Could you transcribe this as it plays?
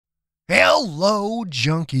Hello,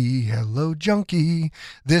 junkie. Hello, junkie.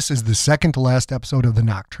 This is the second to last episode of the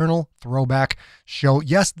Nocturnal Throwback Show.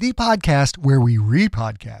 Yes, the podcast where we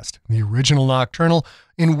re-podcast the original Nocturnal,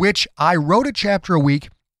 in which I wrote a chapter a week,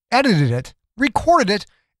 edited it, recorded it,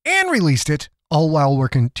 and released it, all while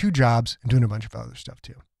working two jobs and doing a bunch of other stuff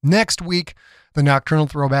too. Next week, the Nocturnal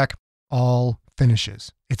Throwback all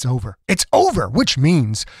finishes. It's over. It's over, which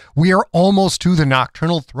means we are almost to the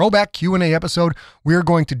Nocturnal Throwback Q&A episode. We are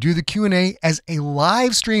going to do the Q&A as a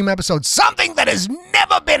live stream episode, something that has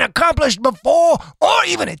never been accomplished before or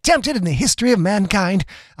even attempted in the history of mankind.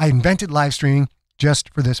 I invented live streaming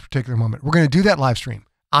just for this particular moment. We're going to do that live stream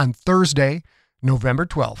on Thursday, November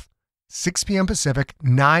 12th, 6 p.m. Pacific,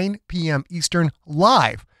 9 p.m. Eastern,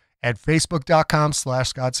 live at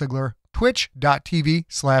facebook.com/Scott Sigler,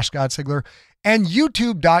 twitch.tv/Scott Sigler, and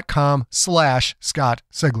youtube.com/Scott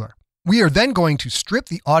Sigler. We are then going to strip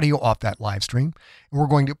the audio off that live stream, and we're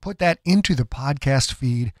going to put that into the podcast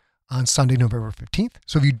feed on Sunday, November 15th.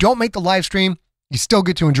 So if you don't make the live stream, you still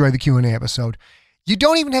get to enjoy the Q&A episode. You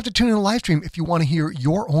don't even have to tune in the live stream if you want to hear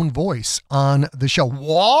your own voice on the show.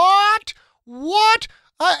 What? FDO,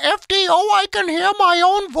 I can hear my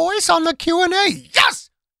own voice on the Q&A.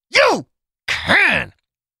 Yes, you can.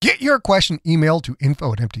 Get your question emailed to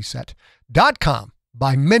info@emptyset.com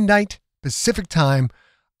by midnight Pacific time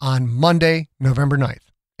on Monday, November 9th.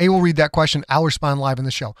 A will read that question. I'll respond live in the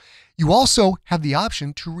show. You also have the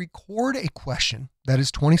option to record a question that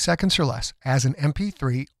is 20 seconds or less as an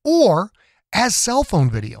MP3 or as cell phone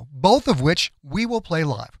video, both of which we will play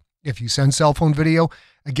live. If you send cell phone video,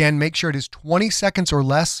 again, make sure it is 20 seconds or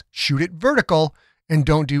less, shoot it vertical, and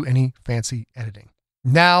don't do any fancy editing.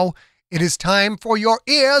 Now, it is time for your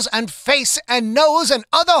ears and face and nose and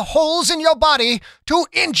other holes in your body to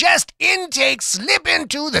slip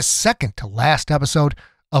into the second to last episode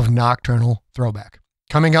of Nocturnal Throwback.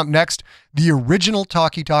 Coming up next, the original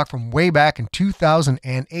Talkie Talk from way back in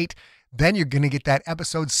 2008. Then you're going to get that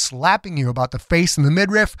episode slapping you about the face and the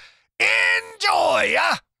midriff. Enjoy!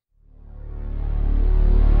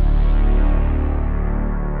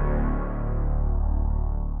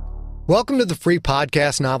 Welcome to the free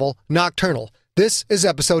podcast novel, Nocturnal. This is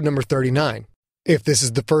episode number 39. If this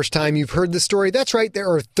is the first time you've heard this story, that's right,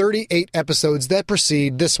 there are 38 episodes that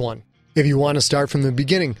precede this one. If you want to start from the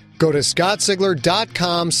beginning, go to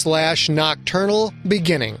scottsigler.com/nocturnal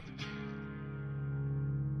beginning.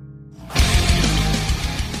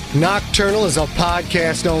 Nocturnal is a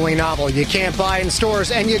podcast-only novel you can't buy in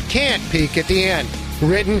stores and you can't peek at the end.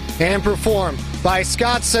 Written and performed by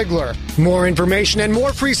Scott Sigler. More information and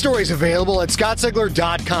more free stories available at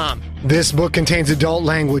scottsigler.com. This book contains adult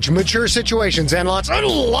language, mature situations, and lots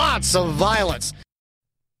of violence.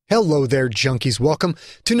 Hello there, junkies. Welcome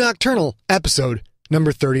to Nocturnal, episode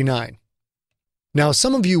number 39. Now,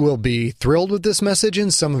 some of you will be thrilled with this message,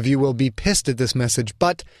 and some of you will be pissed at this message,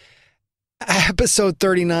 but episode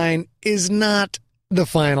 39 is not the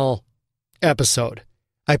final episode.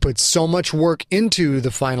 I put so much work into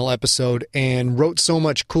the final episode and wrote so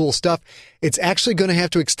much cool stuff, it's actually going to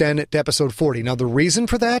have to extend it to episode 40. Now, the reason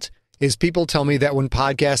for that is people tell me that when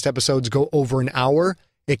podcast episodes go over an hour,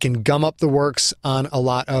 it can gum up the works on a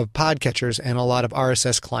lot of podcatchers and a lot of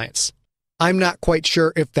RSS clients. I'm not quite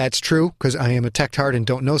sure if that's true because I am a tech-tard and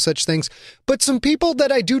don't know such things, but some people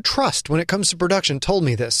that I do trust when it comes to production told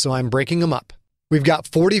me this, so I'm breaking them up. We've got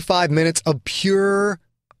 45 minutes of pure,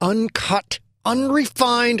 uncut,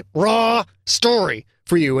 unrefined, raw story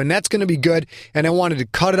for you, and that's going to be good. And I wanted to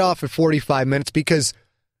cut it off at 45 minutes because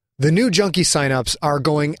the new junkie signups are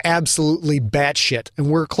going absolutely batshit,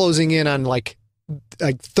 and we're closing in on like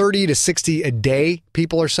 30 to 60 a day.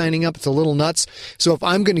 People are signing up. It's a little nuts. So if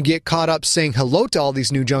I'm going to get caught up saying hello to all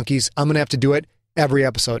these new junkies, I'm going to have to do it every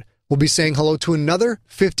episode. We'll be saying hello to another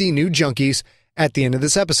 50 new junkies at the end of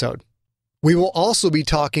this episode. We will also be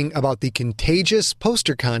talking about the Contagious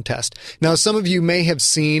poster contest. Now, some of you may have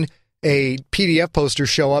seen a PDF poster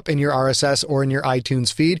show up in your RSS or in your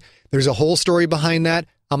iTunes feed. There's a whole story behind that.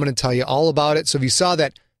 I'm going to tell you all about it. So if you saw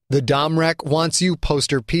that the Domrec Wants You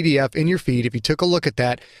poster PDF in your feed, if you took a look at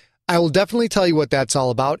that, I will definitely tell you what that's all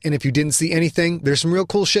about. And if you didn't see anything, there's some real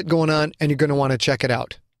cool shit going on and you're going to want to check it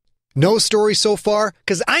out. No story so far,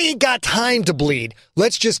 because I ain't got time to bleed.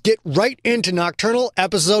 Let's just get right into Nocturnal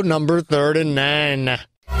episode number 39.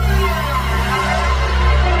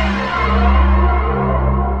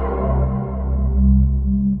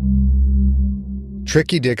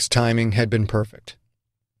 Tricky Dick's timing had been perfect.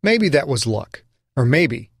 Maybe that was luck, or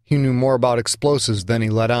maybe he knew more about explosives than he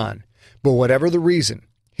let on. But whatever the reason,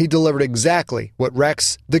 he delivered exactly what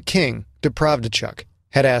Rex, the King, Depravdichuk,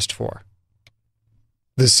 had asked for.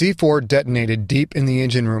 The C4 detonated deep in the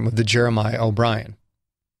engine room of the Jeremiah O'Brien.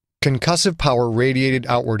 Concussive power radiated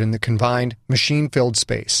outward in the confined, machine-filled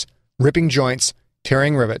space, ripping joints,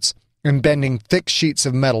 tearing rivets, and bending thick sheets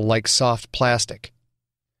of metal like soft plastic.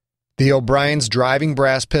 The O'Brien's driving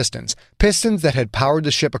brass pistons that had powered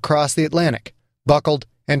the ship across the Atlantic, buckled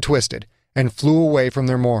and twisted and flew away from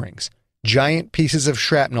their moorings, giant pieces of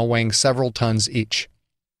shrapnel weighing several tons each.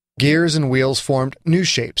 Gears and wheels formed new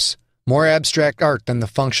shapes, more abstract art than the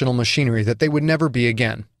functional machinery that they would never be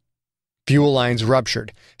again. Fuel lines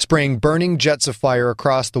ruptured, spraying burning jets of fire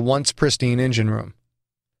across the once pristine engine room.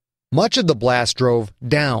 Much of the blast drove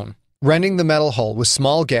down, rending the metal hull with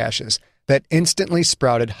small gashes that instantly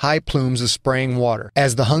sprouted high plumes of spraying water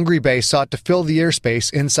as the hungry bay sought to fill the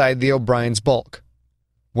airspace inside the O'Brien's bulk.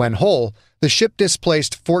 When whole, the ship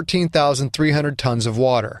displaced 14,300 tons of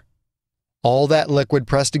water. All that liquid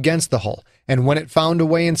pressed against the hull, and when it found a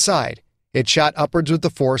way inside, it shot upwards with the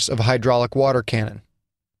force of a hydraulic water cannon.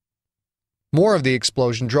 More of the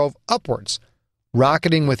explosion drove upwards,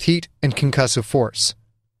 rocketing with heat and concussive force.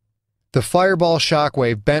 The fireball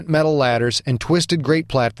shockwave bent metal ladders and twisted great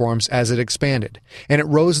platforms as it expanded, and it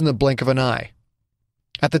rose in the blink of an eye.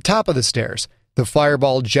 At the top of the stairs, the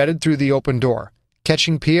fireball jetted through the open door,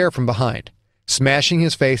 catching Pierre from behind, smashing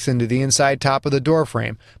his face into the inside top of the door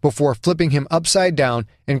frame before flipping him upside down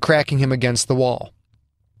and cracking him against the wall.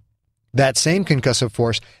 That same concussive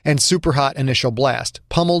force and super-hot initial blast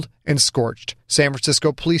pummeled and scorched San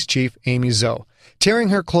Francisco Police Chief Amy Zoe, tearing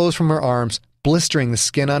her clothes from her arms, blistering the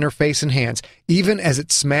skin on her face and hands, even as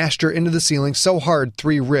it smashed her into the ceiling so hard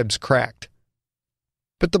 3 ribs cracked.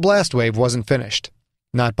 But the blast wave wasn't finished,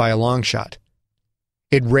 not by a long shot.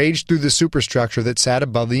 It raged through the superstructure that sat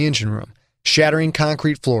above the engine room, shattering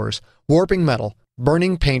concrete floors, warping metal,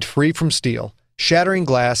 burning paint free from steel, shattering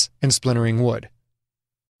glass, and splintering wood.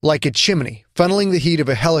 Like a chimney, funneling the heat of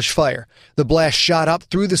a hellish fire, the blast shot up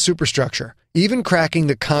through the superstructure, even cracking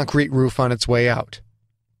the concrete roof on its way out.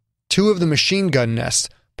 2 of the machine gun nests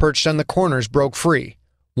perched on the corners broke free,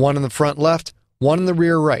 one in the front left, one in the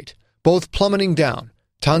rear right, both plummeting down,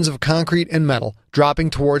 tons of concrete and metal dropping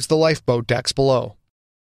towards the lifeboat decks below.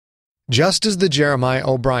 Just as the Jeremiah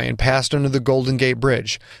O'Brien passed under the Golden Gate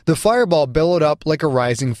Bridge, the fireball billowed up like a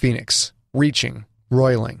rising phoenix, reaching,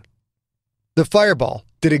 roiling. The fireball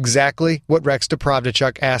did exactly what Rex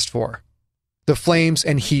Deprovdichuk asked for. The flames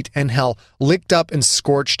and heat and hell licked up and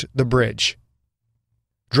scorched the bridge.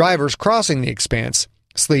 Drivers crossing the expanse,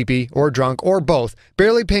 sleepy or drunk or both,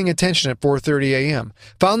 barely paying attention at 4:30 a.m.,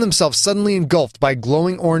 found themselves suddenly engulfed by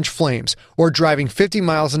glowing orange flames or driving 50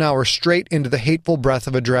 miles an hour straight into the hateful breath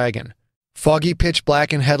of a dragon. Foggy pitch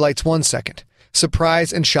black in headlights 1 second,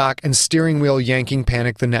 surprise and shock and steering wheel yanking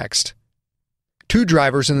panic the next. 2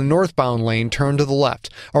 drivers in the northbound lane turned to the left,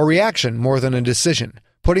 a reaction more than a decision,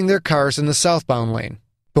 putting their cars in the southbound lane.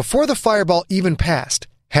 Before the fireball even passed,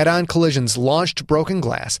 head-on collisions launched broken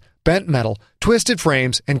glass, bent metal, twisted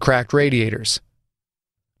frames, and cracked radiators.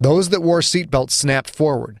 Those that wore seatbelts snapped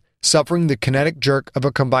forward, suffering the kinetic jerk of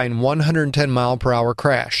a combined 110-mile-per-hour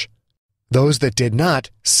crash. Those that did not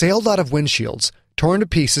sailed out of windshields, torn to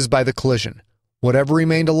pieces by the collision. Whatever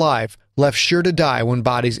remained alive left sure to die when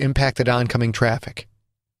bodies impacted oncoming traffic.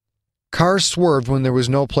 Cars swerved when there was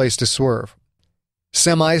no place to swerve.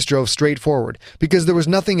 Semis drove straight forward because there was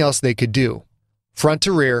nothing else they could do. Front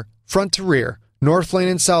to rear, north lane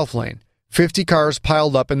and south lane, 50 cars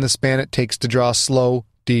piled up in the span it takes to draw a slow,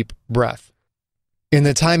 deep breath. In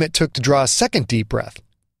the time it took to draw a second deep breath,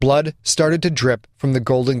 blood started to drip from the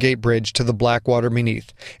Golden Gate Bridge to the black water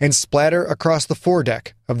beneath and splatter across the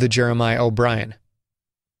foredeck of the Jeremiah O'Brien.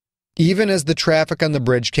 Even as the traffic on the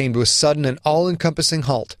bridge came to a sudden and all-encompassing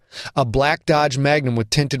halt, a black Dodge Magnum with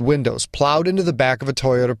tinted windows plowed into the back of a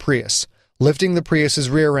Toyota Prius, lifting the Prius's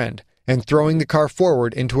rear end and throwing the car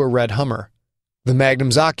forward into a red Hummer. The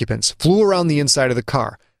Magnum's occupants flew around the inside of the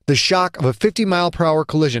car, the shock of a 50-mile-per-hour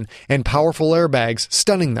collision and powerful airbags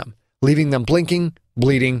stunning them, leaving them blinking,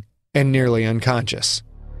 bleeding, and nearly unconscious.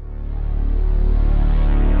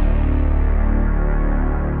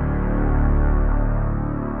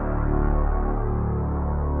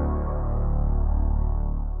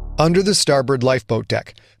 Under the starboard lifeboat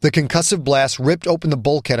deck, the concussive blast ripped open the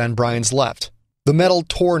bulkhead on Brian's left. The metal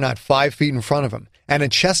tore not 5 feet in front of him, and a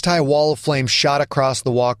chest-high wall of flame shot across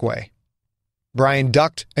the walkway. Brian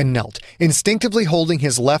ducked and knelt, instinctively holding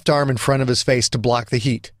his left arm in front of his face to block the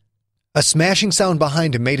heat. A smashing sound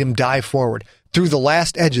behind him made him dive forward, through the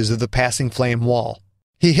last edges of the passing flame wall.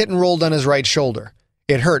 He hit and rolled on his right shoulder.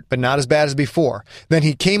 It hurt, but not as bad as before. Then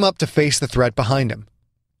he came up to face the threat behind him.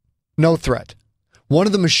 No threat. One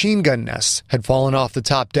of the machine gun nests had fallen off the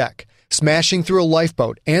top deck, smashing through a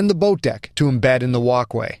lifeboat and the boat deck to embed in the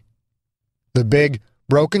walkway. The big,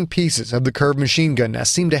 broken pieces of the curved machine gun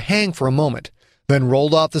nest seemed to hang for a moment, then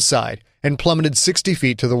rolled off the side and plummeted 60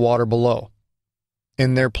 feet to the water below.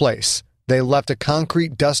 In their place, they left a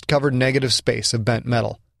concrete dust-covered negative space of bent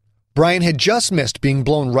metal. Brian had just missed being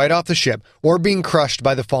blown right off the ship or being crushed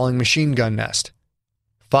by the falling machine gun nest.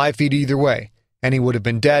 5 feet either way, and he would have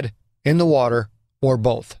been dead, in the water, or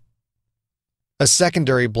both. A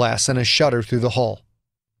secondary blast sent a shudder through the hull.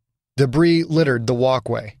 Debris littered the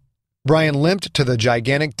walkway. Brian limped to the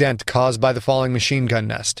gigantic dent caused by the falling machine gun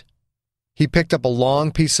nest. He picked up a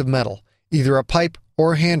long piece of metal, either a pipe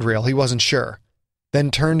or a handrail, he wasn't sure, then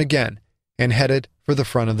turned again and headed for the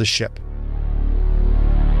front of the ship.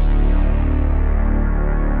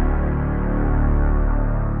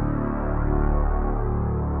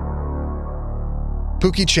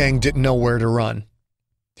 Pookie Chang didn't know where to run.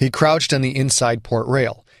 He crouched on the inside port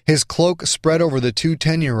rail, his cloak spread over the 2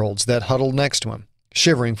 10-year-olds that huddled next to him,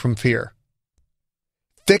 shivering from fear.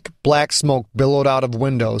 Thick black smoke billowed out of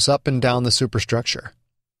windows up and down the superstructure.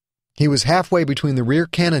 He was halfway between the rear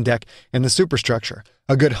cannon deck and the superstructure,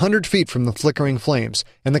 a good 100 feet from the flickering flames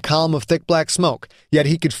and the column of thick black smoke, yet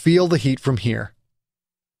he could feel the heat from here.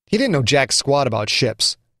 He didn't know jack squat about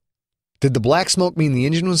ships. Did the black smoke mean the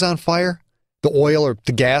engine was on fire? The oil or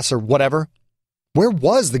the gas or whatever? Where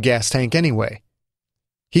was the gas tank anyway?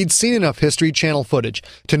 He'd seen enough History Channel footage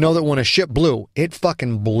to know that when a ship blew, it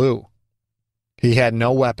fucking blew. He had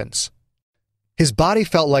no weapons. His body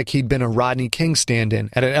felt like he'd been a Rodney King stand-in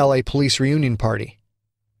at an LA police reunion party.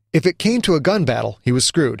 If it came to a gun battle, he was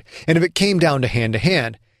screwed, and if it came down to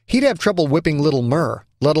hand, he'd have trouble whipping little Murr,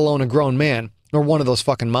 let alone a grown man, or one of those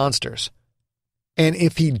fucking monsters. And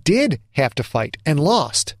if he did have to fight and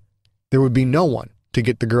lost, there would be no one to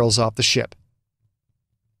get the girls off the ship.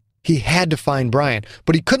 He had to find Brian,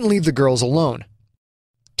 but he couldn't leave the girls alone.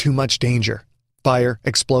 Too much danger. Fire,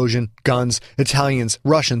 explosion, guns, Italians,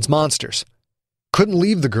 Russians, monsters. Couldn't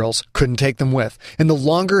leave the girls, couldn't take them with, and the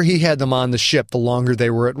longer he had them on the ship, the longer they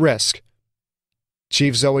were at risk.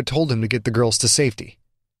 Chief Zoe had told him to get the girls to safety.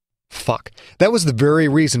 Fuck, that was the very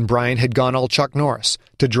reason Brian had gone all Chuck Norris,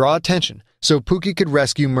 to draw attention so Pookie could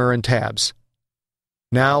rescue Murr and Tabs.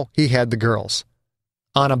 Now he had the girls.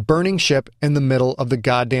 On a burning ship in the middle of the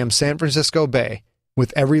goddamn San Francisco Bay,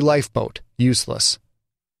 with every lifeboat useless.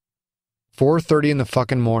 4:30 in the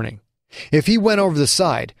fucking morning. If he went over the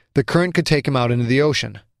side, the current could take him out into the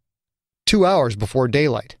ocean. 2 hours before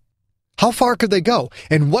daylight. How far could they go,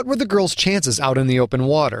 and what were the girls' chances out in the open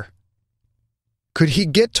water? Could he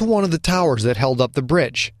get to one of the towers that held up the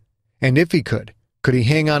bridge? And if he could he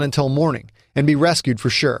hang on until morning and be rescued for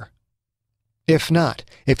sure? If not,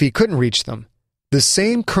 if he couldn't reach them, the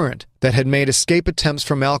same current that had made escape attempts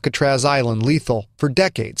from Alcatraz Island lethal for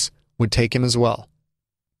decades would take him as well.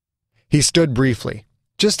 He stood briefly,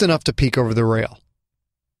 just enough to peek over the rail.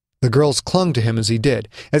 The girls clung to him as he did,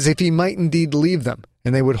 as if he might indeed leave them,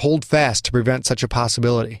 and they would hold fast to prevent such a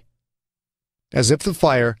possibility. As if the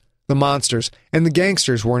fire, the monsters, and the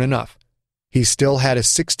gangsters weren't enough, he still had a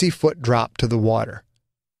 60-foot drop to the water.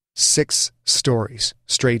 6 stories,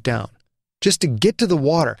 straight down. Just to get to the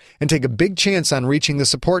water and take a big chance on reaching the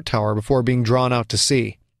support tower before being drawn out to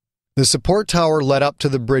sea. The support tower led up to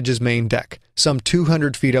the bridge's main deck, some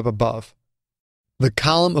 200 feet up above. The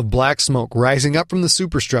column of black smoke rising up from the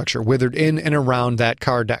superstructure withered in and around that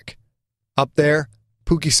car deck. Up there,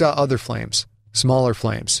 Pookie saw other flames, smaller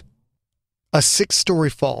flames. A 6-story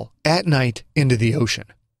fall, at night, into the ocean.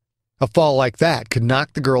 A fall like that could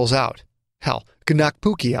knock the girls out. Hell, could knock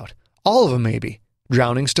Pookie out. All of them, maybe.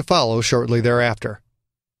 Drownings to follow shortly thereafter.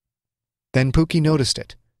 Then Pookie noticed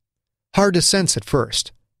it. Hard to sense at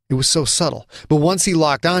first. It was so subtle, but once he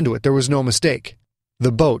locked onto it, there was no mistake.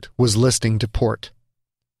 The boat was listing to port.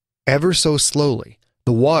 Ever so slowly,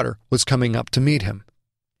 the water was coming up to meet him.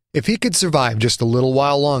 If he could survive just a little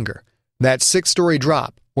while longer, that 6-story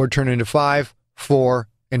drop would turn into 5, 4,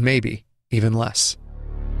 and maybe even less.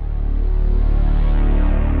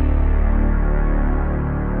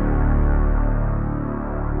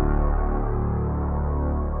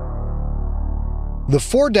 The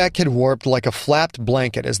foredeck had warped like a flapped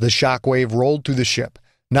blanket as the shockwave rolled through the ship,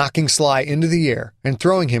 knocking Sly into the air and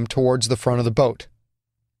throwing him towards the front of the boat.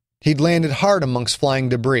 He'd landed hard amongst flying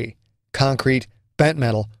debris, concrete, bent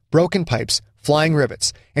metal, broken pipes, flying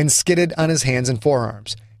rivets, and skidded on his hands and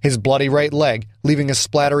forearms, his bloody right leg leaving a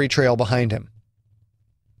splattery trail behind him.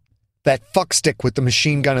 That fuckstick with the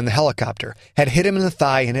machine gun in the helicopter had hit him in the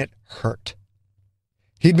thigh and it hurt.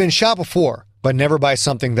 He'd been shot before, but never by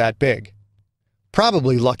something that big.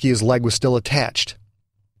 Probably lucky his leg was still attached.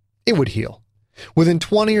 It would heal. Within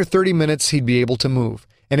 20 or 30 minutes, he'd be able to move,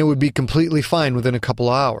 and it would be completely fine within a couple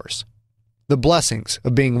of hours. The blessings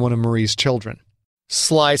of being one of Marie's children.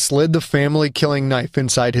 Sly slid the family-killing knife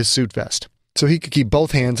inside his suit vest, so he could keep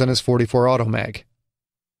both hands on his .44 automag.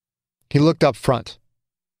 He looked up front.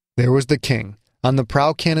 There was the king, on the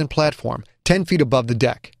prow cannon platform, 10 feet above the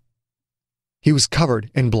deck. He was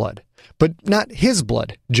covered in blood, but not his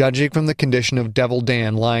blood, judging from the condition of Devil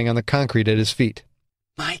Dan lying on the concrete at his feet.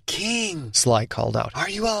 "My king," Sly called out. "Are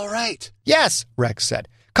you all right?" "Yes," Rex said.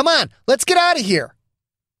 "Come on, let's get out of here."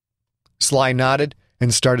 Sly nodded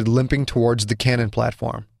and started limping towards the cannon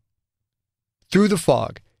platform. Through the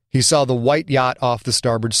fog, he saw the white yacht off the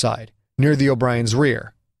starboard side, near the O'Brien's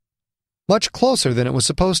rear. Much closer than it was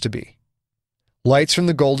supposed to be. Lights from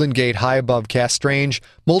the Golden Gate high above cast strange,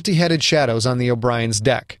 multi-headed shadows on the O'Brien's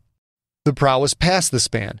deck. The prow was past the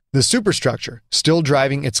span, the superstructure still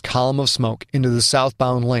driving its column of smoke into the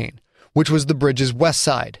southbound lane, which was the bridge's west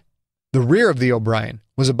side. The rear of the O'Brien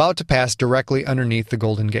was about to pass directly underneath the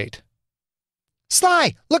Golden Gate.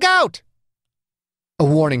 "Sly, look out!" A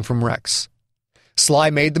warning from Rex. Sly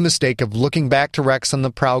made the mistake of looking back to Rex on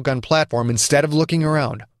the prow gun platform instead of looking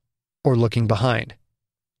around, or looking behind.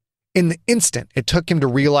 In the instant it took him to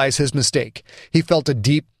realize his mistake, he felt a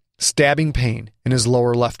deep, stabbing pain in his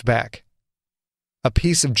lower left back. A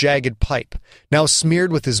piece of jagged pipe, now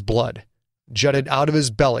smeared with his blood, jutted out of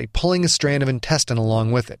his belly, pulling a strand of intestine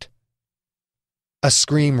along with it. A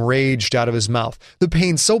scream raged out of his mouth, the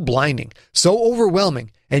pain so blinding, so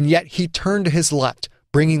overwhelming, and yet he turned to his left,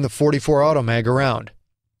 bringing the .44 automag around.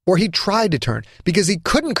 Or he tried to turn, because he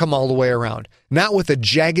couldn't come all the way around, not with a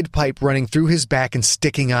jagged pipe running through his back and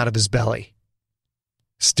sticking out of his belly.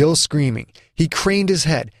 Still screaming, he craned his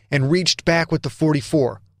head and reached back with the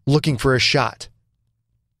 .44, looking for a shot.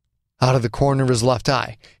 Out of the corner of his left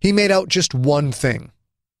eye, he made out just one thing.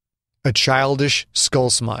 A childish skull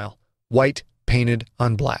smile, white painted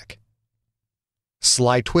on black.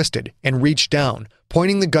 Sly twisted and reached down,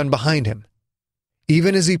 pointing the gun behind him.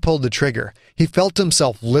 Even as he pulled the trigger, he felt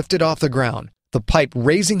himself lifted off the ground, the pipe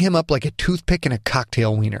raising him up like a toothpick in a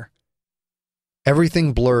cocktail wiener.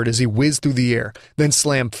 Everything blurred as he whizzed through the air, then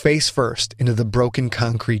slammed face first into the broken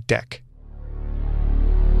concrete deck.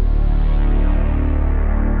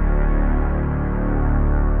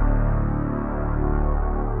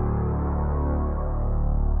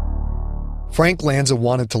 Frank Lanza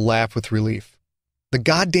wanted to laugh with relief. The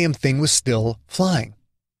goddamn thing was still flying.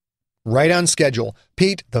 Right on schedule,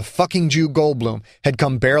 Pete, the fucking Jew Goldblum, had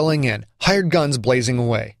come barreling in, hired guns blazing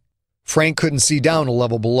away. Frank couldn't see down a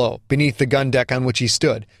level below, beneath the gun deck on which he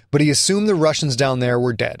stood, but he assumed the Russians down there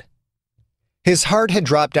were dead. His heart had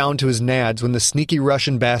dropped down to his nads when the sneaky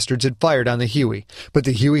Russian bastards had fired on the Huey, but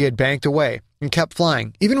the Huey had banked away and kept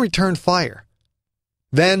flying, even returned fire.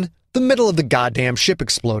 Then, the middle of the goddamn ship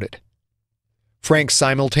exploded. Frank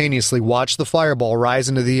simultaneously watched the fireball rise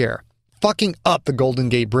into the air, fucking up the Golden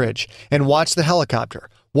Gate Bridge, and watched the helicopter,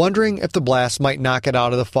 wondering if the blast might knock it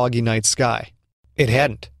out of the foggy night sky. It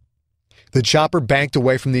hadn't. The chopper banked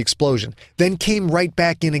away from the explosion, then came right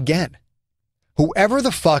back in again. Whoever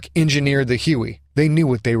the fuck engineered the Huey, they knew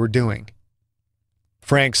what they were doing.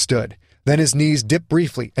 Frank stood, then his knees dipped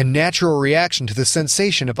briefly, a natural reaction to the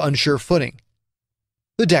sensation of unsure footing.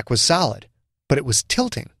 The deck was solid, but it was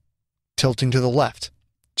tilting to the left,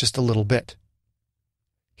 just a little bit.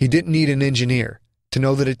 He didn't need an engineer to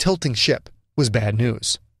know that a tilting ship was bad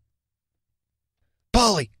news.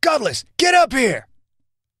 "Polly, Cutlass, get up here!"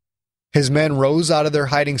 His men rose out of their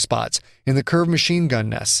hiding spots in the curved machine gun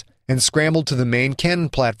nests and scrambled to the main cannon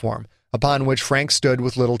platform upon which Frank stood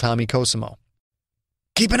with little Tommy Cosimo.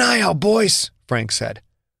 "Keep an eye out, boys," Frank said.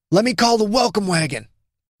 "Let me call the welcome wagon."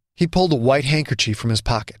 He pulled a white handkerchief from his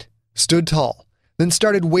pocket, stood tall, then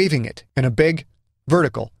started waving it in a big,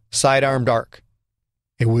 vertical, side-armed arc.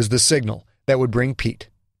 It was the signal that would bring Pete,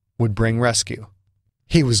 would bring rescue.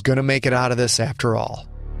 He was going to make it out of this after all.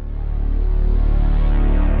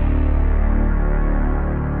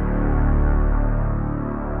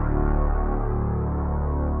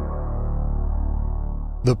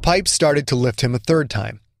 The pipe started to lift him a third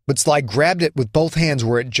time, but Sly grabbed it with both hands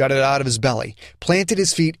where it jutted out of his belly, planted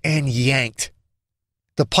his feet, and yanked.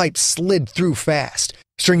 The pipe slid through fast,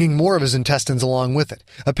 stringing more of his intestines along with it,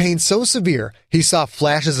 a pain so severe he saw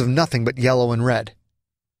flashes of nothing but yellow and red.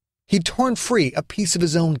 He'd torn free a piece of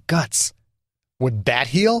his own guts. Would that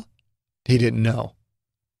heal? He didn't know.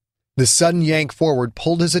 The sudden yank forward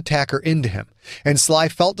pulled his attacker into him, and Sly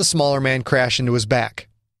felt the smaller man crash into his back.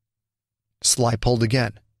 Sly pulled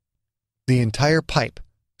again. The entire pipe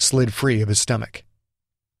slid free of his stomach.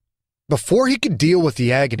 Before he could deal with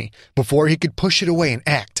the agony, before he could push it away and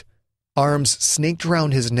act, Arms snaked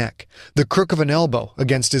around his neck, the crook of an elbow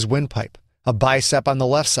against his windpipe, a bicep on the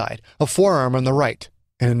left side, a forearm on the right,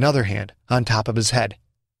 and another hand on top of his head.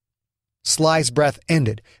 Sly's breath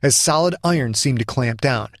ended as solid iron seemed to clamp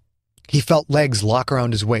down. He felt legs lock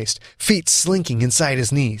around his waist, feet slinking inside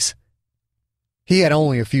his knees. He had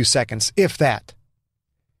only a few seconds, if that.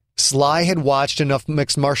 Sly had watched enough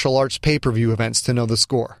mixed martial arts pay-per-view events to know the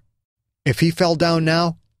score. If he fell down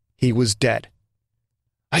now, he was dead.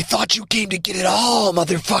 I thought you came to get it all,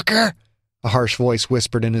 motherfucker, a harsh voice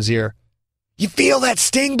whispered in his ear. You feel that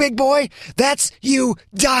sting, big boy? That's you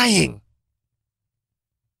dying.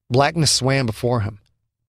 Blackness swam before him.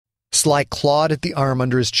 Sly clawed at the arm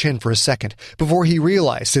under his chin for a second before he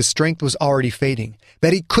realized his strength was already fading,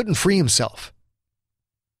 that he couldn't free himself.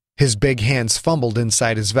 His big hands fumbled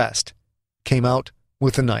inside his vest, came out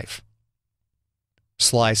with a knife.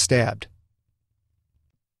 Sly stabbed.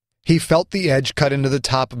 He felt the edge cut into the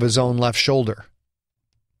top of his own left shoulder.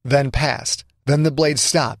 Then passed. Then the blade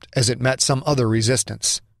stopped as it met some other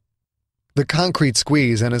resistance. The concrete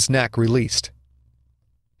squeeze on his neck released.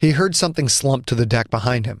 He heard something slump to the deck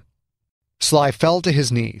behind him. Sly fell to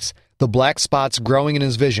his knees, the black spots growing in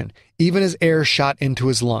his vision, even as air shot into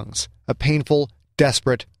his lungs, a painful,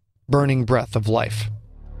 desperate, burning breath of life.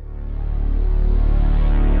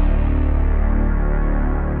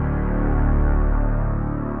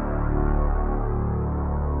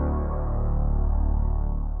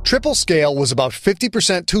 Triple scale was about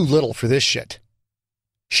 50% too little for this shit.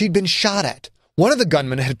 She'd been shot at. One of the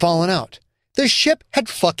gunmen had fallen out. The ship had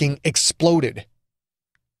fucking exploded.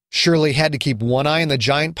 Shirley had to keep one eye on the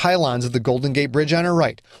giant pylons of the Golden Gate Bridge on her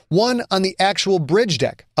right, one on the actual bridge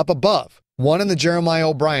deck up above, one on the Jeremiah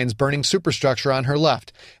O'Brien's burning superstructure on her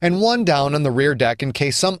left, and one down on the rear deck in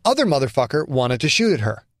case some other motherfucker wanted to shoot at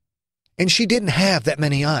her. And she didn't have that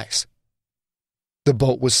many eyes. The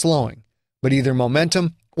boat was slowing, but either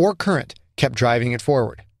momentum or current kept driving it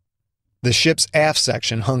forward. The ship's aft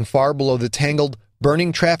section hung far below the tangled,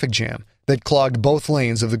 burning traffic jam that clogged both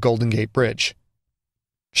lanes of the Golden Gate Bridge.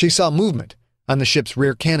 She saw movement on the ship's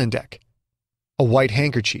rear cannon deck, a white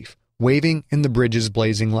handkerchief waving in the bridge's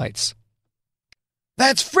blazing lights.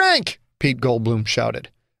 "That's Frank!" Pete Goldblum shouted,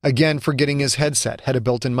 again forgetting his headset had a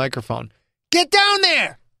built-in microphone. "Get down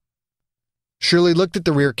there!" Shirley looked at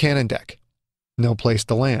the rear cannon deck. No place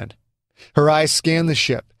to land. Her eyes scanned the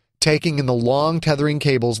ship, taking in the long tethering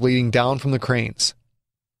cables leading down from the cranes.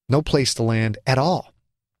 No place to land at all.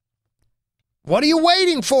 "What are you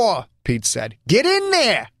waiting for?" Pete said. "Get in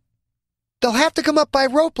there!" "They'll have to come up by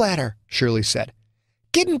rope ladder," Shirley said.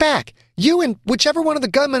 "Get in back. You and whichever one of the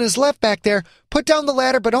gunmen is left back there, put down the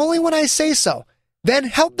ladder, but only when I say so. Then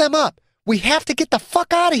help them up. We have to get the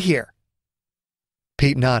fuck out of here."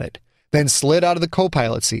 Pete nodded, then slid out of the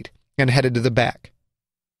co-pilot seat and headed to the back.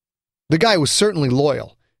 The guy was certainly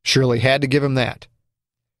loyal. Shirley had to give him that.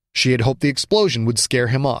 She had hoped the explosion would scare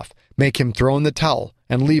him off, make him throw in the towel,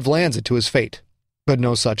 and leave Lanza to his fate. But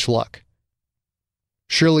no such luck.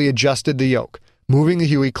 Shirley adjusted the yoke, moving the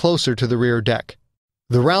Huey closer to the rear deck.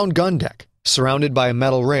 The round gun deck, surrounded by a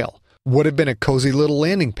metal rail, would have been a cozy little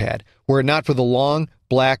landing pad were it not for the long,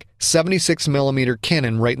 black 76mm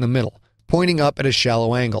cannon right in the middle, pointing up at a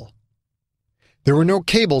shallow angle. There were no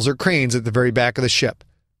cables or cranes at the very back of the ship,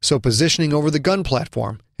 so positioning over the gun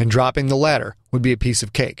platform and dropping the ladder would be a piece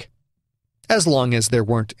of cake. As long as there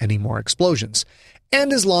weren't any more explosions,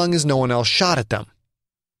 and as long as no one else shot at them.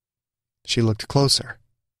 She looked closer.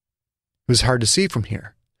 It was hard to see from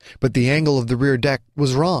here, but the angle of the rear deck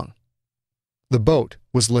was wrong. The boat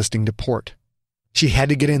was listing to port. She had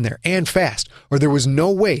to get in there, and fast, or there was no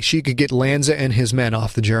way she could get Lanza and his men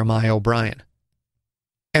off the Jeremiah O'Brien.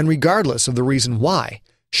 And regardless of the reason why,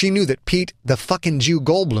 she knew that Pete, the fucking Jew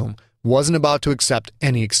Goldblum, wasn't about to accept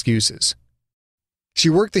any excuses. She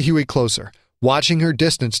worked the Huey closer, watching her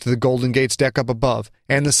distance to the Golden Gate's deck up above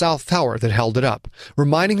and the south tower that held it up,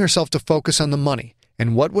 reminding herself to focus on the money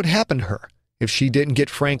and what would happen to her if she didn't get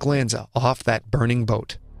Frank Lanza off that burning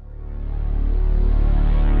boat.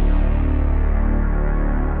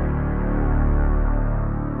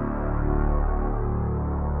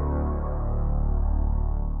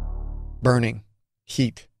 Burning,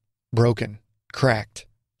 heat, broken, cracked,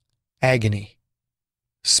 agony,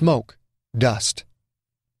 smoke, dust,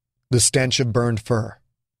 the stench of burned fur.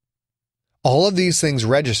 All of these things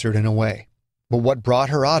registered in a way, but what brought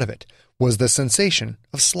her out of it was the sensation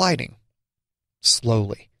of sliding.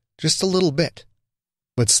 Slowly, just a little bit,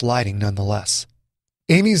 but sliding nonetheless.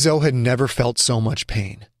 Amy Zoe had never felt so much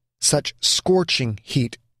pain, such scorching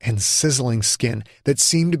heat and sizzling skin that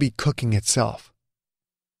seemed to be cooking itself.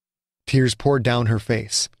 Tears poured down her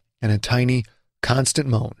face, and a tiny, constant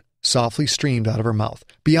moan softly streamed out of her mouth,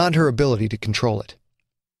 beyond her ability to control it.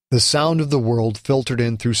 The sound of the world filtered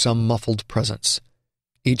in through some muffled presence,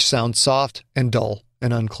 each sound soft and dull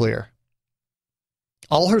and unclear.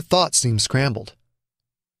 All her thoughts seemed scrambled.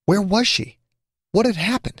 Where was she? What had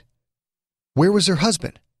happened? Where was her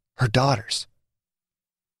husband? Her daughters?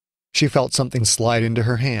 She felt something slide into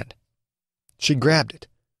her hand. She grabbed it,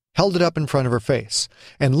 held it up in front of her face,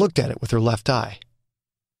 and looked at it with her left eye.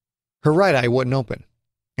 Her right eye wouldn't open,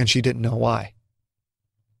 and she didn't know why.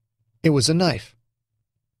 It was a knife.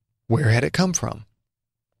 Where had it come from?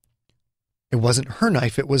 It wasn't her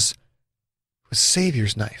knife, it was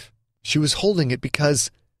Savior's knife. She was holding it because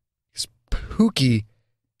Pookie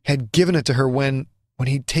had given it to her when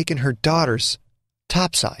he'd taken her daughter's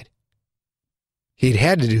topside. He'd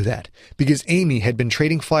had to do that because Amy had been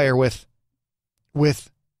trading fire with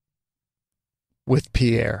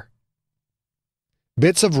Pierre.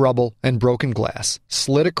 Bits of rubble and broken glass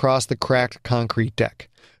slid across the cracked concrete deck,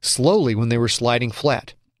 slowly when they were sliding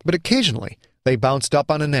flat, but occasionally they bounced up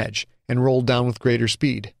on an edge and rolled down with greater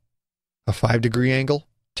speed. A 5-degree angle?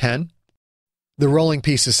 10? The rolling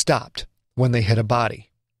pieces stopped when they hit a body.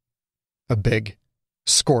 A big,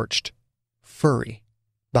 scorched, furry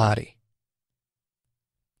body.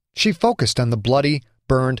 She focused on the bloody,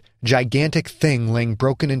 burned, gigantic thing laying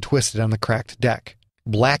broken and twisted on the cracked deck,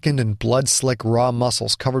 blackened and blood-slick raw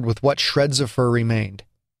muscles covered with what shreds of fur remained.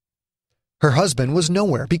 Her husband was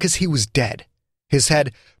nowhere because he was dead, his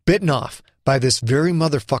head bitten off by this very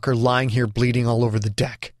motherfucker lying here bleeding all over the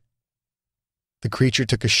deck. The creature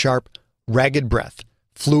took a sharp, ragged breath,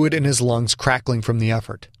 fluid in his lungs crackling from the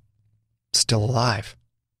effort. Still alive.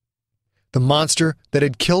 The monster that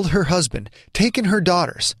had killed her husband, taken her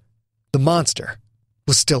daughters, the monster,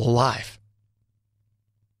 was still alive.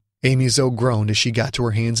 Amy Zoe groaned as she got to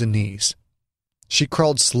her hands and knees. She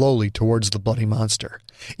crawled slowly towards the bloody monster,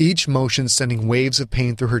 each motion sending waves of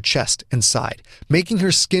pain through her chest and side, making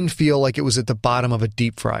her skin feel like it was at the bottom of a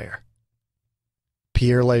deep fryer.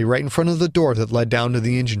 Pierre lay right in front of the door that led down to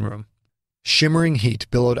the engine room. Shimmering heat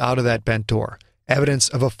billowed out of that bent door, evidence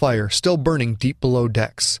of a fire still burning deep below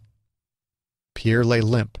decks. Pierre lay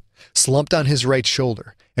limp, slumped on his right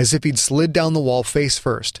shoulder, as if he'd slid down the wall face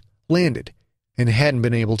first, landed, and hadn't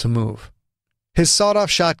been able to move. His sawed-off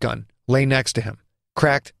shotgun lay next to him,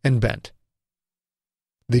 cracked and bent.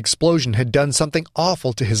 The explosion had done something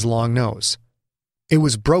awful to his long nose. It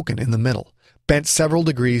was broken in the middle, bent several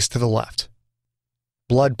degrees to the left.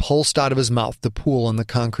 Blood pulsed out of his mouth to pool on the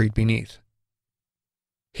concrete beneath.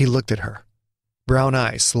 He looked at her, brown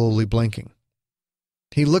eyes slowly blinking.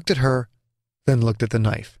 He looked at her, then looked at the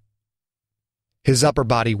knife. His upper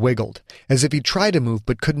body wiggled, as if he tried to move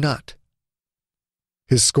but could not.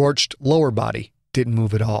 His scorched lower body didn't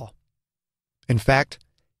move at all. In fact,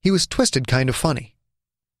 he was twisted kind of funny.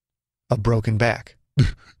 A broken back.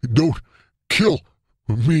 "Don't kill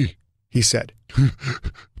me," he said.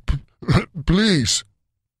 "Please."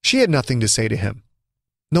 She had nothing to say to him.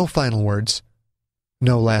 No final words.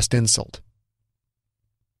 No last insult.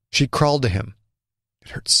 She crawled to him. It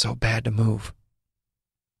hurt so bad to move.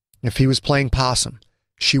 If he was playing possum,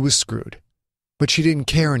 she was screwed. But she didn't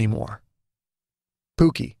care anymore.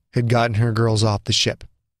 Pookie had gotten her girls off the ship.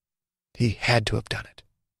 He had to have done it.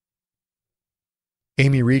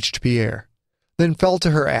 Amy reached Pierre, then fell to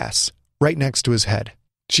her ass, right next to his head.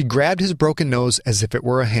 She grabbed his broken nose as if it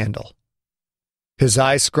were a handle. His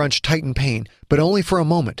eyes scrunched tight in pain, but only for a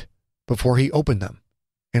moment, before he opened them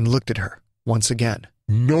and looked at her once again.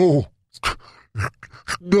 "No.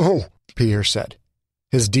 No," Pierre said,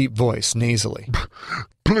 his deep voice nasally.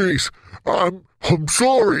 "Please, I'm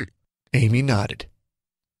sorry." Amy nodded.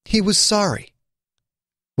 He was sorry.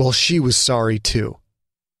 Well, she was sorry too.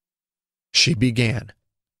 She began.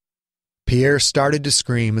 Pierre started to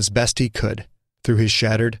scream as best he could through his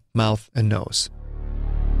shattered mouth and nose.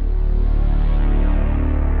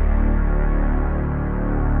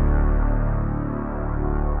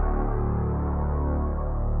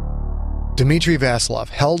 Dmitry Vasilov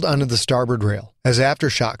held onto the starboard rail as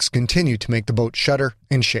aftershocks continued to make the boat shudder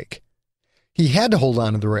and shake. He had to hold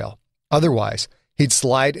onto the rail, otherwise he'd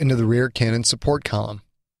slide into the rear cannon support column.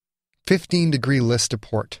 15-degree list to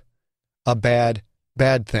port. A bad,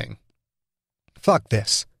 bad thing. Fuck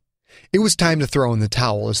this. It was time to throw in the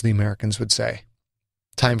towel, as the Americans would say.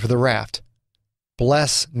 Time for the raft.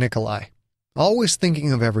 Bless Nikolai. Always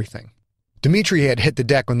thinking of everything. Dmitry had hit the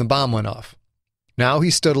deck when the bomb went off. Now he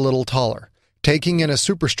stood a little taller, taking in a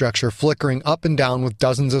superstructure flickering up and down with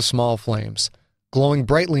dozens of small flames, glowing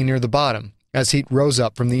brightly near the bottom as heat rose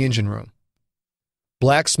up from the engine room.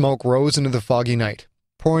 Black smoke rose into the foggy night,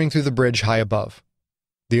 pouring through the bridge high above.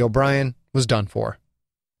 The O'Brien was done for.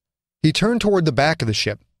 He turned toward the back of the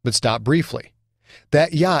ship, but stopped briefly.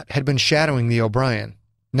 That yacht had been shadowing the O'Brien.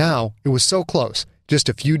 Now it was so close, just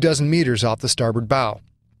a few dozen meters off the starboard bow.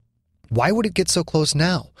 Why would it get so close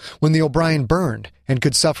now, when the O'Brien burned and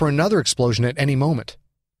could suffer another explosion at any moment?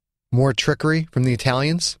 More trickery from the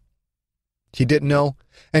Italians? He didn't know,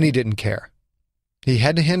 and he didn't care. He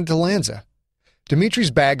had to hand it to Lanza.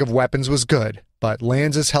 Dimitri's bag of weapons was good, but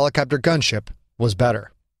Lanza's helicopter gunship was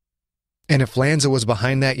better. And if Lanza was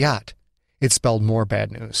behind that yacht, it spelled more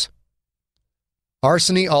bad news.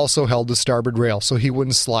 Arseny also held the starboard rail so he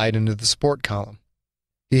wouldn't slide into the support column.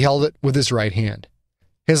 He held it with his right hand,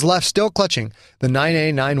 his left still clutching the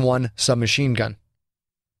 9A91 submachine gun.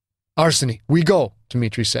 "Arseny, we go,"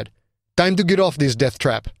 Dimitri said. "Time to get off this death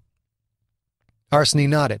trap." Arseny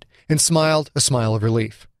nodded and smiled a smile of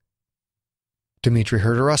relief. Dimitri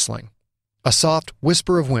heard a rustling, a soft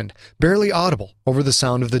whisper of wind, barely audible over the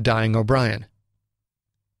sound of the dying O'Brien.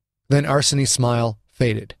 Then Arseny's smile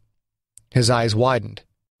faded. His eyes widened.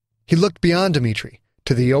 He looked beyond Dimitri,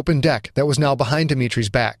 to the open deck that was now behind Dimitri's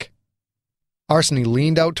back. Arseny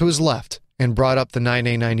leaned out to his left and brought up the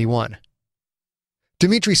 9A91.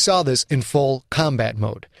 Dimitri saw this in full combat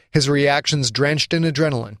mode, his reactions drenched in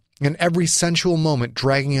adrenaline, and every sensual moment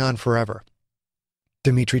dragging on forever.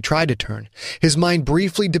 Dimitri tried to turn, his mind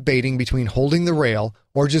briefly debating between holding the rail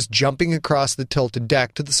or just jumping across the tilted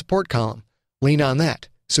deck to the support column, lean on that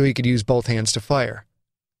so he could use both hands to fire.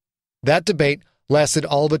 That debate lasted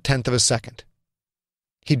all of a tenth of a second.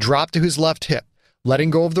 He dropped to his left hip, letting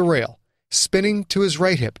go of the rail, spinning to his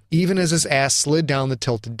right hip even as his ass slid down the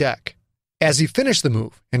tilted deck. As he finished the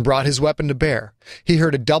move and brought his weapon to bear, he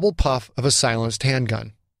heard a double puff of a silenced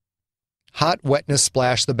handgun. Hot wetness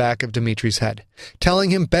splashed the back of Dimitri's head,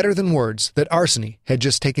 telling him better than words that Arseny had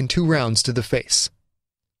just taken 2 rounds to the face.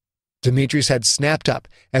 Dimitri's head snapped up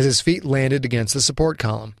as his feet landed against the support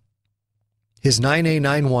column. His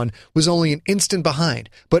 9A91 was only an instant behind,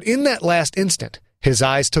 but in that last instant, his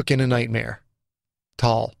eyes took in a nightmare.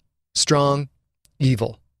 Tall, strong,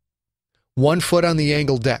 evil. 1 foot on the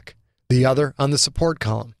angled deck, the other on the support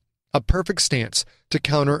column, a perfect stance to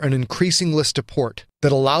counter an increasing list of port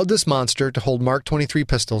that allowed this monster to hold Mark 23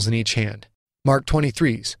 pistols in each hand, Mark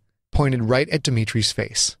 23s, pointed right at Dimitri's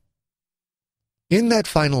face. In that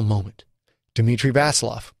final moment, Dmitri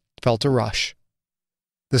Vasilov felt a rush.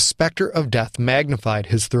 The specter of death magnified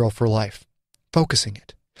his thrill for life, focusing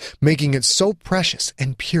it, making it so precious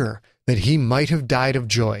and pure that he might have died of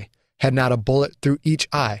joy had not a bullet through each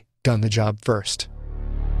eye done the job first.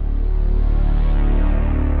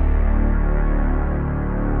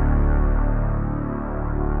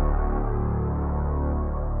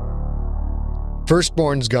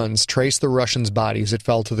 Firstborn's guns traced the Russian's body as it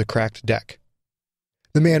fell to the cracked deck.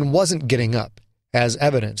 The man wasn't getting up, as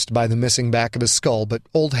evidenced by the missing back of his skull, but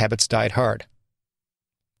old habits died hard.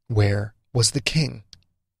 Where was the king?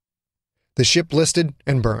 The ship listed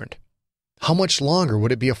and burned. How much longer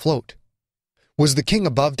would it be afloat? Was the king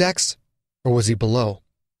above decks, or was he below,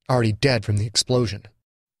 already dead from the explosion?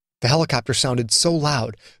 The helicopter sounded so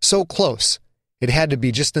loud, so close, it had to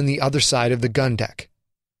be just on the other side of the gun deck.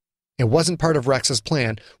 It wasn't part of Rex's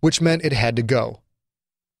plan, which meant it had to go.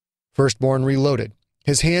 Firstborn reloaded,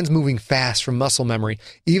 his hands moving fast from muscle memory,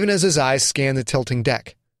 even as his eyes scanned the tilting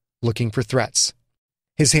deck, looking for threats.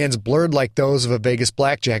 His hands blurred like those of a Vegas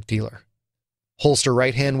blackjack dealer. Holster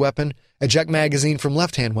right-hand weapon, eject magazine from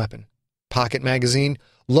left-hand weapon. Pocket magazine,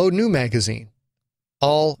 load new magazine.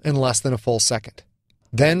 All in less than a full second.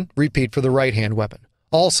 Then repeat for the right-hand weapon,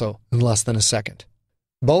 also in less than a second.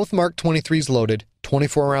 Both Mark 23s loaded,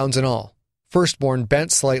 24 rounds in all. Firstborn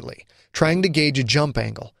bent slightly, trying to gauge a jump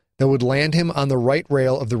angle that would land him on the right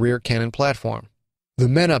rail of the rear cannon platform. The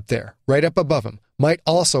men up there, right up above him, might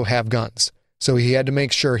also have guns, so he had to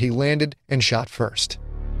make sure he landed and shot first.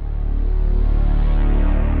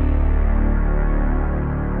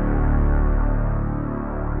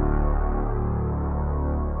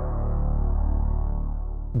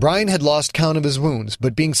 Brian had lost count of his wounds,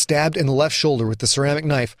 but being stabbed in the left shoulder with the ceramic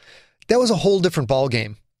knife, that was a whole different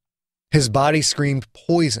ballgame. His body screamed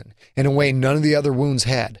poison in a way none of the other wounds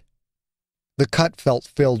had. The cut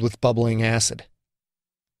felt filled with bubbling acid.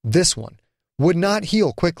 This one would not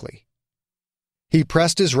heal quickly. He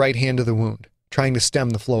pressed his right hand to the wound, trying to stem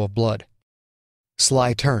the flow of blood.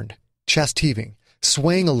 Sly turned, chest heaving,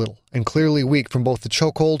 swaying a little and clearly weak from both the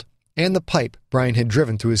chokehold and the pipe Brian had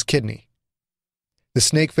driven through his kidney. The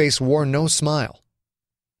snake face wore no smile.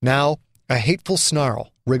 Now, a hateful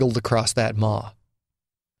snarl wriggled across that maw.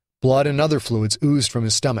 Blood and other fluids oozed from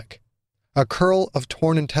his stomach. A curl of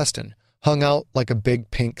torn intestine hung out like a big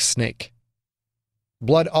pink snake.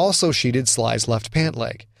 Blood also sheeted Sly's left pant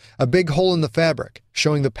leg, a big hole in the fabric,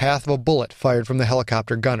 showing the path of a bullet fired from the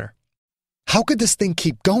helicopter gunner. How could this thing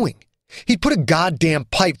keep going? He'd put a goddamn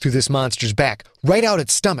pipe through this monster's back, right out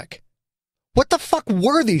its stomach. What the fuck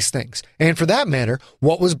were these things? And for that matter,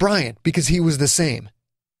 what was Brian, because he was the same?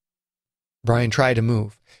 Brian tried to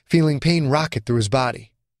move, feeling pain rocket through his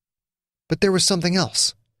body. But there was something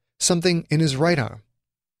else, something in his right arm.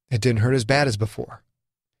 It didn't hurt as bad as before.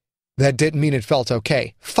 That didn't mean it felt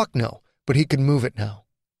okay. Fuck no, but he could move it now.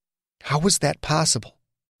 How was that possible?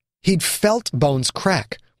 He'd felt bones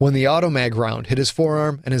crack when the automag round hit his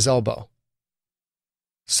forearm and his elbow.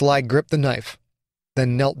 Sly gripped the knife,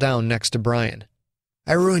 then knelt down next to Brian.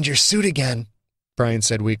 I ruined your suit again, Brian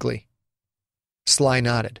said weakly. Sly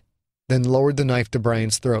nodded, then lowered the knife to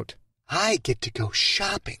Brian's throat. I get to go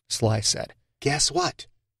shopping, Sly said. Guess what?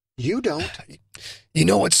 You don't. You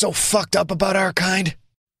know what's so fucked up about our kind?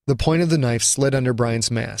 The point of the knife slid under Brian's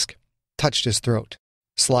mask, touched his throat.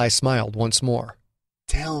 Sly smiled once more.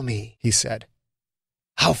 Tell me, he said.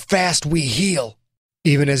 How fast we heal.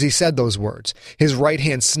 Even as he said those words, his right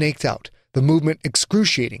hand snaked out, the movement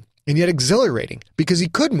excruciating and yet exhilarating because he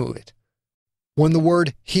could move it. When the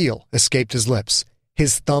word heal escaped his lips,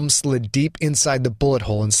 his thumb slid deep inside the bullet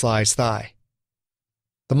hole in Sly's thigh.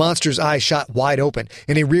 The monster's eyes shot wide open,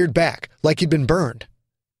 and he reared back like he'd been burned.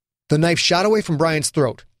 The knife shot away from Brian's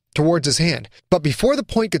throat, towards his hand, but before the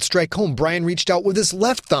point could strike home, Brian reached out with his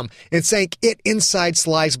left thumb and sank it inside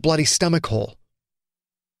Sly's bloody stomach hole.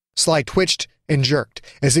 Sly twitched and jerked,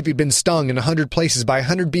 as if he'd been stung in 100 places by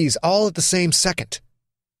 100 bees all at the same second.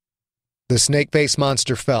 The snake-faced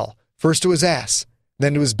monster fell, first to his ass,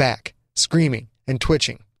 then to his back, screaming and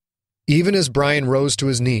twitching. Even as Brian rose to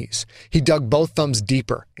his knees, he dug both thumbs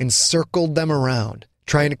deeper and circled them around,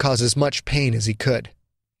 trying to cause as much pain as he could.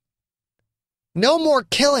 No more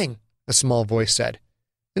killing, a small voice said.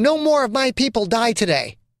 No more of my people die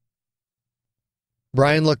today.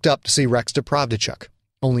 Brian looked up to see Rex Depravdichuk,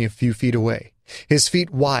 only a few feet away, his feet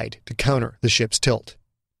wide to counter the ship's tilt.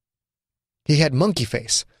 He had Monkey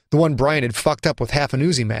Face, the one Brian had fucked up with half an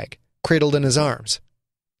Uzi mag, cradled in his arms.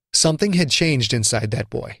 Something had changed inside that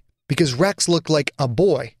boy, because Rex looked like a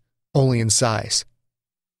boy, only in size.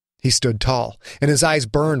 He stood tall, and his eyes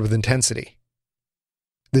burned with intensity.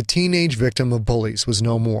 The teenage victim of bullies was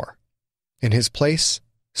no more. In his place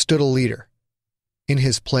stood a leader. In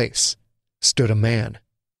his place stood a man.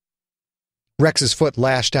 Rex's foot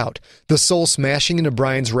lashed out, the sole smashing into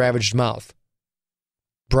Brian's ravaged mouth.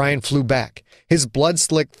 Brian flew back, his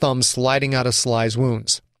blood-slicked thumb sliding out of Sly's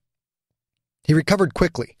wounds. He recovered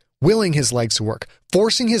quickly, willing his legs to work,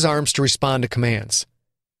 forcing his arms to respond to commands.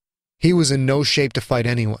 He was in no shape to fight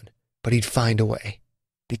anyone, but he'd find a way,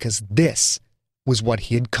 because this was what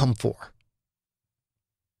he had come for.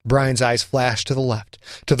 Brian's eyes flashed to the left,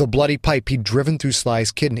 to the bloody pipe he'd driven through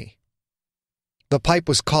Sly's kidney. The pipe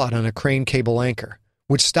was caught on a crane cable anchor,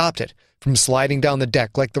 which stopped it from sliding down the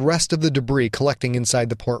deck like the rest of the debris collecting inside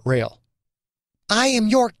the port rail. I am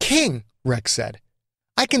your king, Rex said.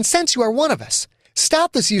 I can sense you are one of us.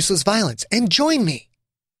 Stop this useless violence and join me.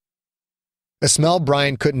 A smell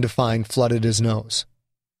Brian couldn't define flooded his nose.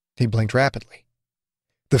 He blinked rapidly.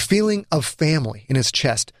 The feeling of family in his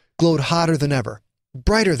chest glowed hotter than ever,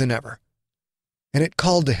 brighter than ever, and it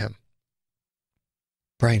called to him.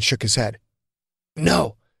 Brian shook his head.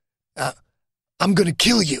 No, I'm gonna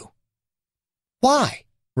kill you. Why?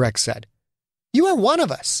 Rex said. You are one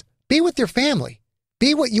of us. Be with your family.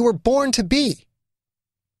 Be what you were born to be.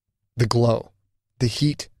 The glow, the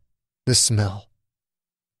heat, the smell.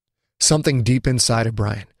 Something deep inside of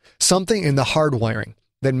Brian, something in the hardwiring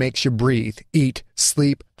that makes you breathe, eat,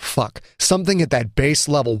 sleep, fuck. Something at that base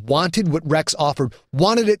level wanted what Rex offered,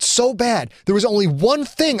 wanted it so bad. There was only one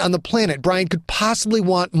thing on the planet Brian could possibly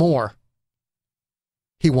want more.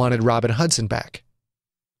 He wanted Robin Hudson back.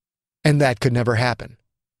 And that could never happen.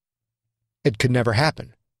 It could never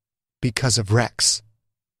happen because of Rex.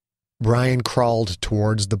 Brian crawled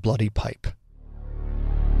towards the bloody pipe.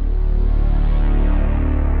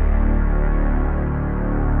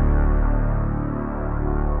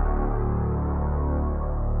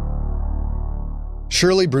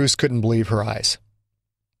 Shirley Bruce couldn't believe her eyes.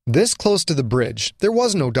 This close to the bridge, there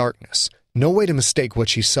was no darkness, no way to mistake what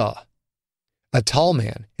she saw. A tall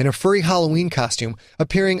man in a furry Halloween costume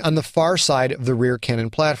appearing on the far side of the rear cannon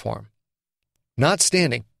platform. Not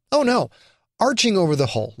standing, oh no, arching over the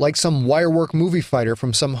hull like some wirework movie fighter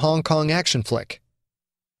from some Hong Kong action flick.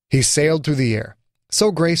 He sailed through the air,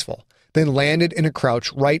 so graceful, then landed in a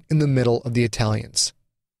crouch right in the middle of the Italians.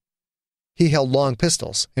 He held long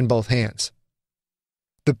pistols in both hands.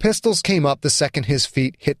 The pistols came up the second his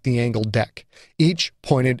feet hit the angled deck, each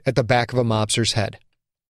pointed at the back of a mobster's head.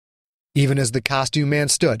 Even as the costume man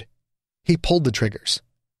stood, he pulled the triggers.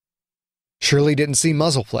 Shirley didn't see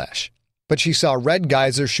muzzle flash, but she saw red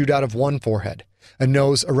geysers shoot out of one forehead, a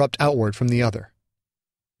nose erupt outward from the other.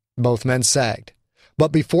 Both men sagged,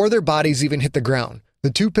 but before their bodies even hit the ground,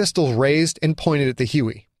 the two pistols raised and pointed at the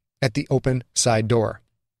Huey, at the open side door.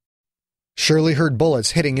 Shirley heard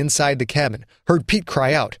bullets hitting inside the cabin, heard Pete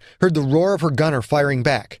cry out, heard the roar of her gunner firing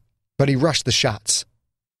back, but he rushed the shots.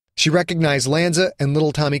 She recognized Lanza and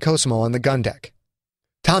little Tommy Cosimo on the gun deck.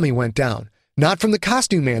 Tommy went down, not from the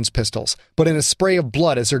costume man's pistols, but in a spray of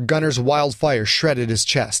blood as her gunner's wildfire shredded his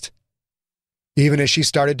chest. Even as she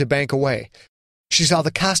started to bank away, she saw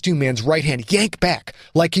the costume man's right hand yank back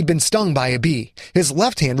like he'd been stung by a bee. His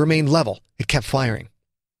left hand remained level. It kept firing.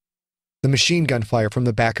 The machine gun fire from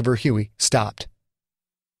the back of her Huey stopped.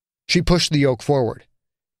 She pushed the yoke forward.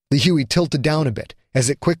 The Huey tilted down a bit as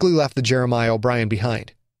it quickly left the Jeremiah O'Brien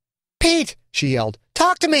behind. "Pete!" she yelled.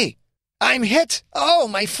 "Talk to me! I'm hit! Oh,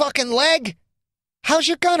 my fucking leg! How's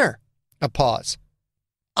your gunner?" A pause.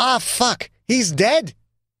 "Ah, fuck! He's dead!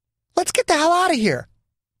 Let's get the hell out of here!"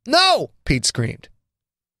 "No!" Pete screamed.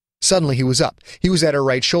 Suddenly he was up. He was at her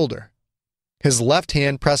right shoulder. His left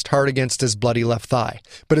hand pressed hard against his bloody left thigh,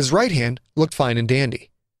 but his right hand looked fine and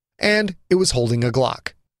dandy. And it was holding a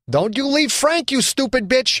Glock. "Don't you leave Frank, you stupid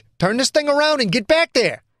bitch! Turn this thing around and get back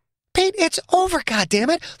there!" "Pete, it's over,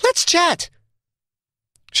 goddammit! Let's chat!"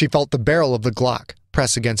 She felt the barrel of the Glock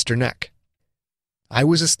press against her neck. "I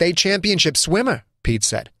was a state championship swimmer," Pete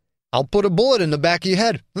said. "I'll put a bullet in the back of your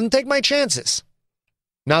head and take my chances.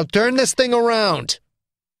 Now turn this thing around."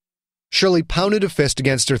 Shirley pounded a fist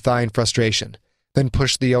against her thigh in frustration, then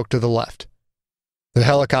pushed the yoke to the left. The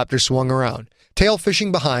helicopter swung around, tail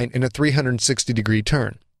fishing behind in a 360-degree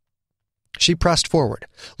turn. She pressed forward,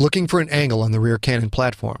 looking for an angle on the rear cannon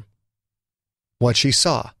platform. What she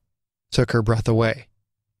saw took her breath away.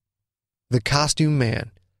 The costume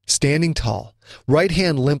man, standing tall, right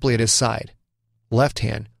hand limply at his side, left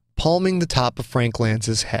hand palming the top of Frank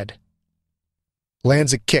Lanza's head.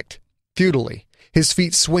 Lanza kicked, futilely, his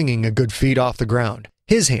feet swinging a good feet off the ground,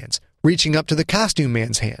 his hands reaching up to the costume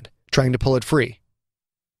man's hand, trying to pull it free.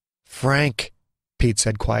 "Frank," Pete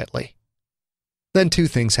said quietly. Then two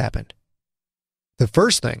things happened. The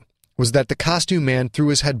first thing was that the costume man threw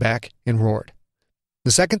his head back and roared.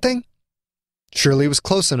 The second thing? Shirley was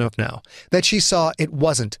close enough now that she saw it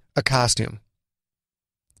wasn't a costume.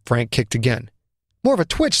 Frank kicked again, more of a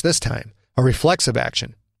twitch this time, a reflexive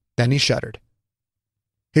action. Then he shuddered.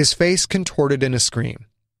 His face contorted in a scream,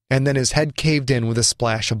 and then his head caved in with a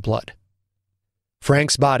splash of blood.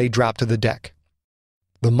 Frank's body dropped to the deck.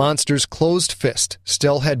 The monster's closed fist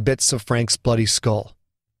still had bits of Frank's bloody skull.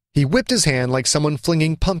 He whipped his hand like someone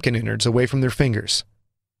flinging pumpkin innards away from their fingers.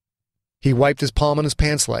 He wiped his palm on his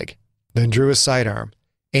pants leg, then drew his sidearm,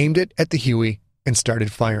 aimed it at the Huey, and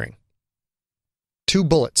started firing. 2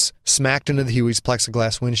 bullets smacked into the Huey's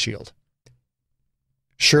plexiglass windshield.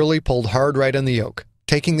 Shirley pulled hard right on the yoke,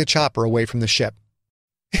 taking the chopper away from the ship.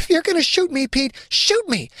 "If you're gonna shoot me, Pete, shoot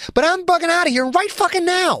me, but I'm bugging out of here right fucking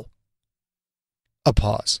now!" A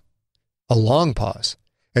pause. A long pause,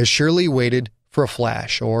 as Shirley waited for a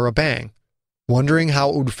flash or a bang, wondering how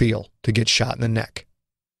it would feel to get shot in the neck.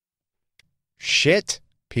 "Shit,"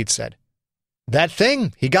 Pete said. "That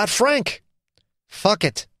thing, he got Frank. Fuck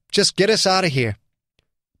it, just get us out of here."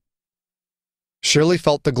 Shirley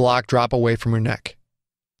felt the Glock drop away from her neck.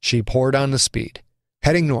 She poured on the speed,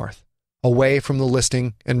 heading north, away from the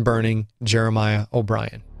listing and burning Jeremiah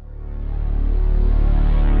O'Brien.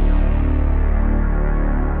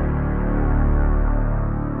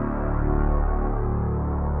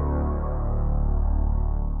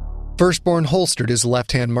 Firstborn holstered his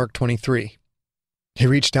left-hand Mark 23. He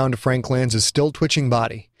reached down to Frank Lanza's still twitching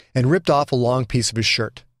body and ripped off a long piece of his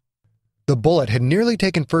shirt. The bullet had nearly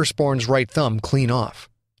taken Firstborn's right thumb clean off.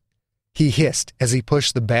 He hissed as he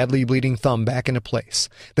pushed the badly bleeding thumb back into place,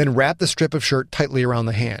 then wrapped the strip of shirt tightly around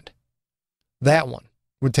the hand. That one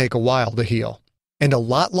would take a while to heal, and a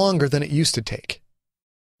lot longer than it used to take.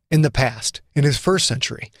 In the past, in his first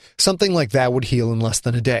century, something like that would heal in less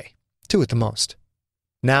than a day, 2 at the most.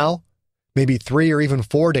 Now, maybe 3 or even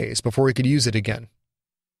 4 days before he could use it again.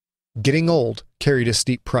 Getting old carried a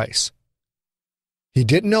steep price. He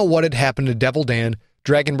didn't know what had happened to Devil Dan,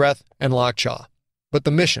 Dragon Breath, and Lockjaw, but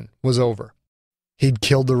the mission was over. He'd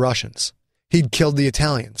killed the Russians. He'd killed the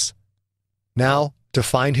Italians. Now, to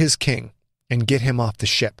find his king and get him off the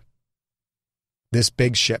ship. This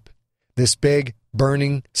big ship. This big,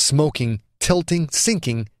 burning, smoking, tilting,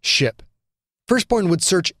 sinking ship. Firstborn would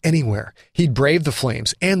search anywhere. He'd brave the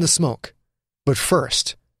flames and the smoke. But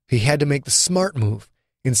first, he had to make the smart move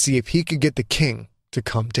and see if he could get the king to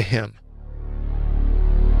come to him.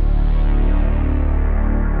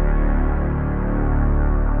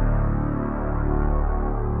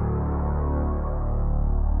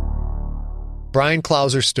 Brian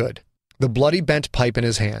Clouser stood, the bloody bent pipe in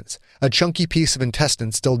his hands, a chunky piece of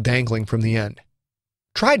intestine still dangling from the end.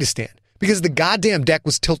 Tried to stand, because the goddamn deck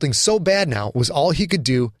was tilting so bad now it was all he could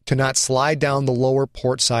do to not slide down the lower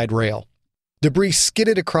port side rail. Debris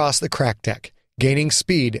skidded across the cracked deck, gaining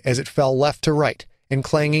speed as it fell left to right and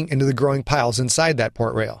clanging into the growing piles inside that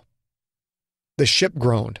port rail. The ship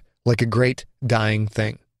groaned like a great dying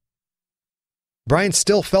thing. Brian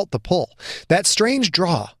still felt the pull, that strange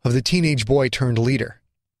draw of the teenage boy turned leader.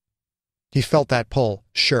 He felt that pull,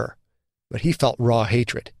 sure, but he felt raw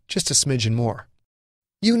hatred, just a smidgen more.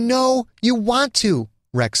 You know you want to,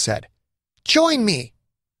 Rex said. Join me.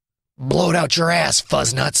 Blow it out your ass,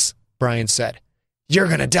 fuzznuts, Brian said. You're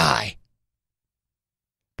gonna die.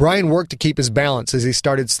 Brian worked to keep his balance as he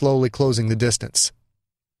started slowly closing the distance.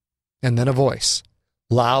 And then a voice,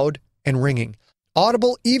 loud and ringing,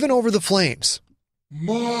 audible even over the flames.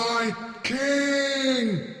 My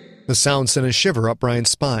king! The sound sent a shiver up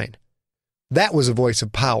Brian's spine. That was a voice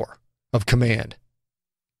of power, of command.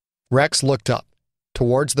 Rex looked up,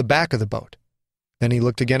 towards the back of the boat. Then he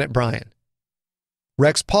looked again at Brian.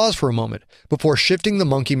 Rex paused for a moment before shifting the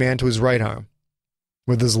monkey man to his right arm.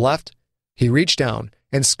 With his left, he reached down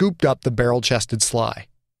and scooped up the barrel-chested Sly.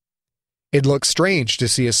 It looked strange to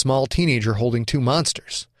see a small teenager holding two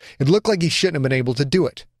monsters. It looked like he shouldn't have been able to do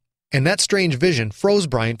it. And that strange vision froze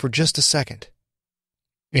Brian for just a second.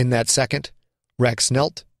 In that second, Rex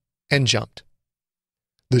knelt and jumped.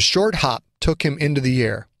 The short hop took him into the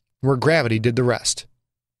air, where gravity did the rest.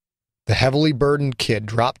 The heavily burdened kid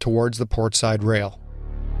dropped towards the portside rail.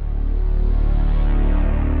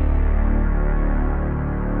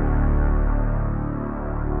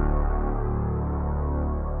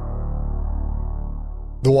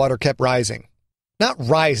 The water kept rising. Not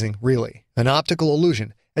rising, really, an optical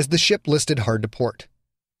illusion, as the ship listed hard to port.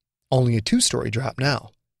 Only a two-story drop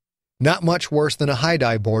now. Not much worse than a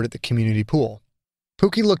high-dive board at the community pool.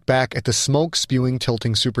 Pookie looked back at the smoke-spewing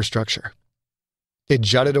tilting superstructure. It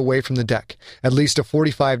jutted away from the deck, at least a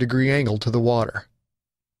 45-degree angle to the water.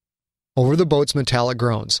 Over the boat's metallic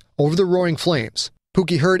groans, over the roaring flames,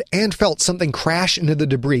 Pookie heard and felt something crash into the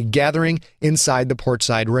debris gathering inside the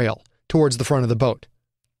portside rail, towards the front of the boat.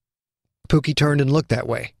 Pookie turned and looked that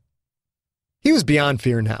way. He was beyond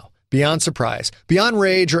fear now, beyond surprise, beyond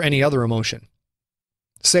rage or any other emotion.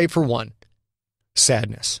 Save for one,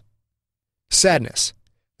 sadness. Sadness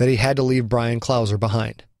that he had to leave Brian Clouser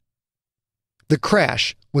behind. The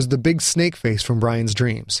crash was the big snake face from Brian's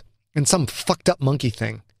dreams, and some fucked up monkey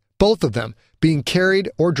thing, both of them being carried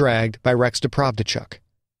or dragged by Rex Depravdichuk.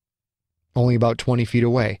 Only about 20 feet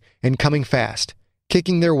away, and coming fast,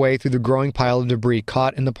 kicking their way through the growing pile of debris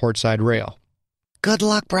caught in the portside rail. Good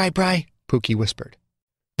luck, Bri, Pookie whispered.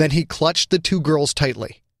 Then he clutched the two girls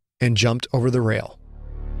tightly and jumped over the rail.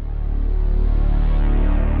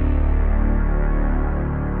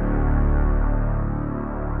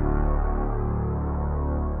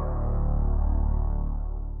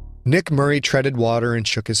 Nick Murray treaded water and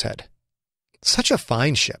shook his head. Such a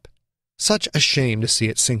fine ship. Such a shame to see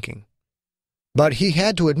it sinking. But he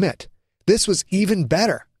had to admit, this was even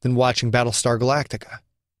better than watching Battlestar Galactica.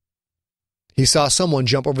 He saw someone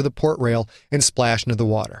jump over the port rail and splash into the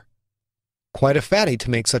water. Quite a fatty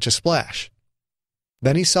to make such a splash.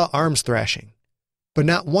 Then he saw arms thrashing, but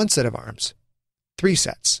not one set of arms, 3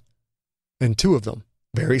 sets, and 2 of them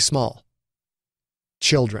very small.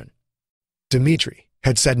 Children. Dimitri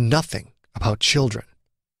had said nothing about children.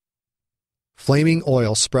 Flaming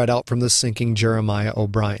oil spread out from the sinking Jeremiah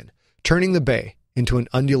O'Brien, turning the bay into an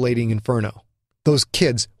undulating inferno. Those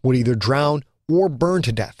kids would either drown or burn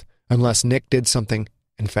to death unless Nick did something,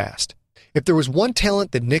 and fast. If there was one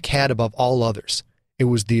talent that Nick had above all others, it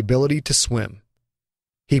was the ability to swim.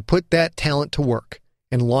 He put that talent to work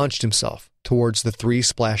and launched himself towards the 3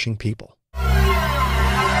 splashing people.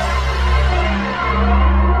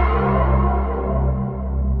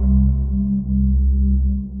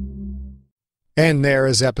 And there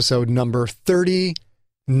is episode number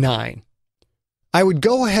 39. I would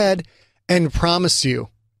go ahead and promise you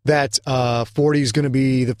that 40 is going to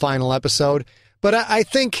be the final episode, but I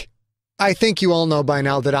think you all know by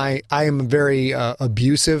now that I am a very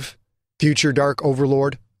abusive future dark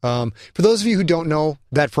overlord. For those of you who don't know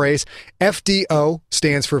that phrase, FDO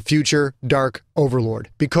stands for Future Dark Overlord,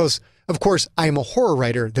 because, of course, I am a horror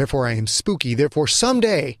writer, therefore I am spooky, therefore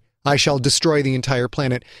someday I shall destroy the entire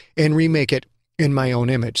planet and remake it in my own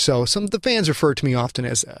image. So some of the fans refer to me often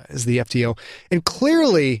as the FTO. And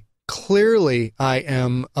clearly, I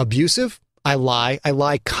am abusive. I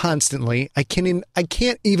lie constantly. I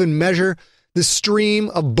can't even measure the stream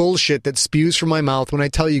of bullshit that spews from my mouth when I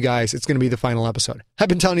tell you guys it's going to be the final episode. I've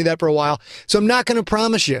been telling you that for a while, so I'm not going to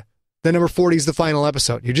promise you that number 40 is the final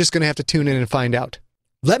episode. You're just going to have to tune in and find out.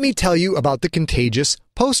 Let me tell you about the Contagious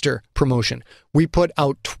poster promotion. We put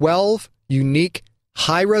out 12 unique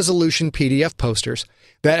high-resolution PDF posters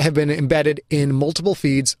that have been embedded in multiple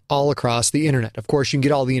feeds all across the internet. Of course, you can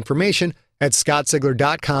get all the information at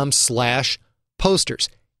scottsigler.com/posters.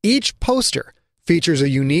 Each poster features a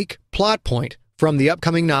unique plot point from the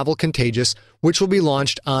upcoming novel Contagious, which will be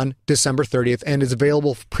launched on December 30th and is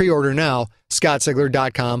available for pre-order now,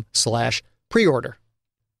 scottsigler.com/preorder.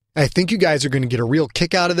 I think you guys are going to get a real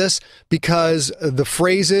kick out of this because the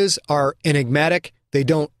phrases are enigmatic. They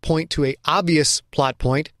don't point to an obvious plot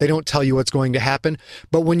point. They don't tell you what's going to happen.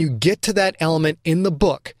 But when you get to that element in the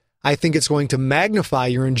book, I think it's going to magnify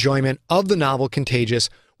your enjoyment of the novel Contagious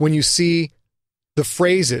when you see the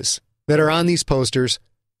phrases that are on these posters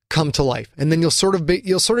come to life. And then you'll sort of be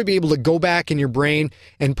able to go back in your brain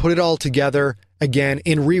and put it all together again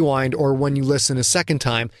in rewind or when you listen a second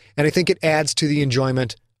time. And I think it adds to the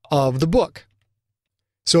enjoyment of the book.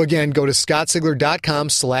 So again, go to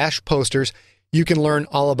scottsigler.com/posters. You can learn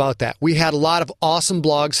all about that. We had a lot of awesome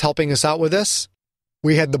blogs helping us out with this.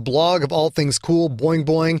 We had the blog of all things cool, Boing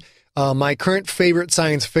Boing. My current favorite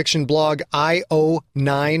science fiction blog,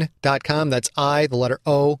 io9.com. That's I, the letter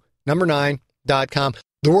O, number 9.com.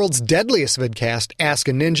 The world's deadliest vidcast, Ask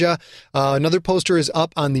a Ninja. Another poster is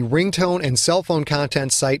up on the ringtone and cell phone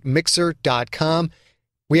content site, mixer.com.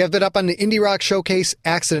 We have it up on the Indie Rock Showcase,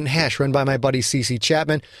 Accident Hash, run by my buddy CC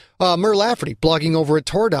Chapman. Mur Lafferty, blogging over at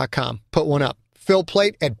tor.com, put one up. Phil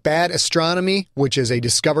Plate at Bad Astronomy, which is a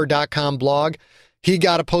discover.com blog. He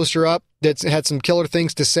got a poster up that had some killer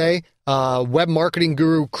things to say. Web marketing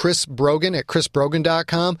guru Chris Brogan at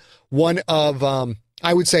chrisbrogan.com. One of,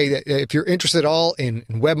 I would say that if you're interested at all in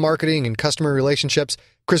web marketing and customer relationships,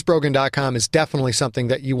 chrisbrogan.com is definitely something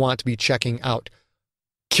that you want to be checking out.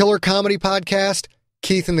 Killer Comedy Podcast,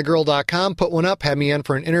 keithandthegirl.com, put one up, had me in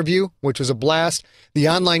for an interview, which was a blast. The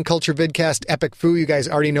online culture vidcast, Epic Foo. You guys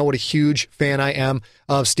already know what a huge fan I am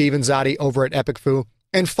of Steven Zotti over at Epic Foo.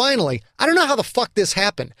 And finally, I don't know how the fuck this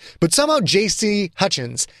happened, but somehow J.C.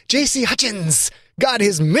 Hutchins got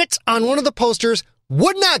his mitt on one of the posters,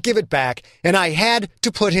 would not give it back, and I had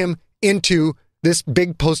to put him into this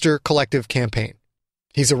big poster collective campaign.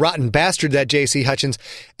 He's a rotten bastard, that J.C. Hutchins,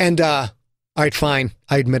 and all right, fine,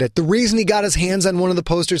 I admit it. The reason he got his hands on one of the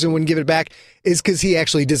posters and wouldn't give it back is because he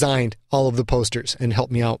actually designed all of the posters and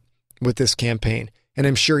helped me out with this campaign. And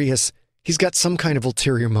I'm sure he's got some kind of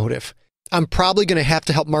ulterior motive. I'm probably going to have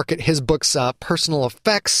to help market his books, Personal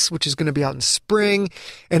Effects, which is going to be out in spring.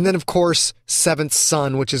 And then, of course, Seventh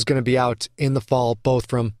Son, which is going to be out in the fall, both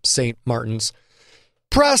from St. Martin's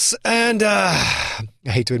Press. And I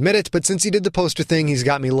hate to admit it, but since he did the poster thing, he's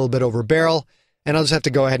got me a little bit over a barrel. And I'll just have to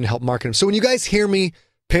go ahead and help market him. So when you guys hear me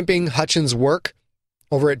pimping Hutchins' work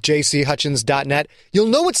over at jchutchins.net, you'll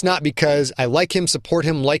know it's not because I like him, support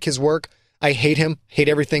him, like his work. I hate him, hate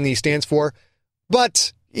everything that he stands for.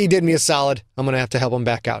 But he did me a solid. I'm going to have to help him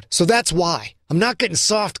back out. So that's why. I'm not getting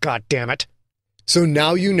soft, goddammit. So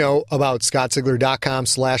now you know about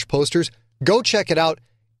scottsigler.com/posters. Go check it out.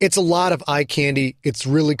 It's a lot of eye candy. It's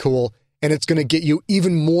really cool. And it's going to get you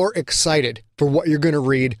even more excited for what you're going to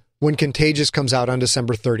read when Contagious comes out on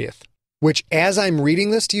December 30th, which as I'm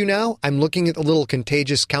reading this to you now, I'm looking at the little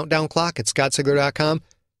Contagious countdown clock at scottsigler.com.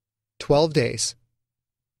 12 days,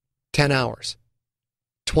 10 hours,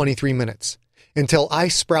 23 minutes until I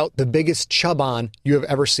sprout the biggest chub on you have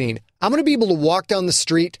ever seen. I'm going to be able to walk down the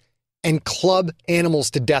street and club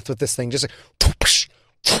animals to death with this thing. Just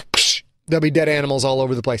like, there'll be dead animals all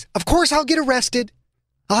over the place. Of course, I'll get arrested.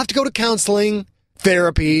 I'll have to go to counseling,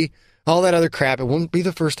 therapy, all that other crap. It won't be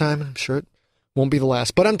the first time. I'm sure it won't be the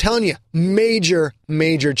last. But I'm telling you, major,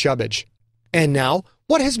 major chubbage. And now,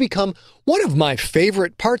 what has become one of my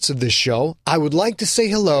favorite parts of this show, I would like to say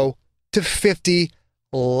hello to 50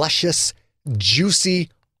 luscious, juicy,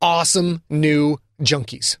 awesome new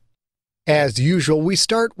junkies. As usual, we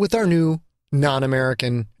start with our new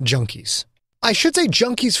non-American junkies. I should say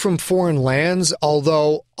junkies from foreign lands,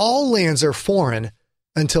 although all lands are foreign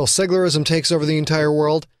until Siglerism takes over the entire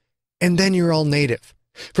world. And then you're all native.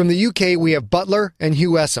 From the UK, we have Butler and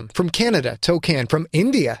Hugh Essam. From Canada, Tokan. From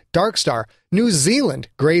India, Darkstar. New Zealand,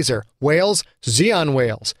 Grazer. Wales, Zeon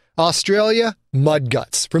Wales. Australia,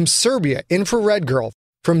 Mudguts. From Serbia, Infrared Girl.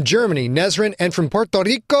 From Germany, Nezrin, and from Puerto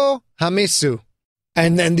Rico, Hamisu.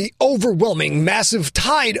 And then the overwhelming, massive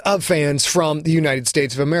tide of fans from the United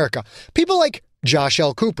States of America. People like Josh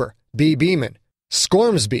L. Cooper, B. Beeman,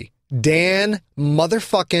 Scormsby, Dan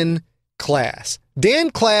motherfucking Class.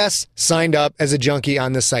 Dan Class signed up as a junkie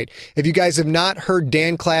on this site. If you guys have not heard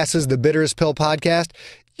Dan Class's The Bitterest Pill podcast,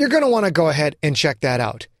 you're going to want to go ahead and check that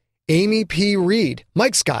out. Amy P. Reed,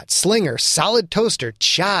 Mike Scott, Slinger, Solid Toaster,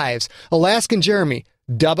 Chives, Alaskan Jeremy,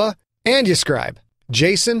 Dubba, and Yascribe.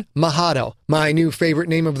 Jason Mahado, my new favorite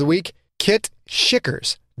name of the week, Kit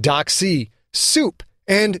Schickers, Doc C, Soup,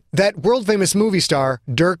 and that world-famous movie star,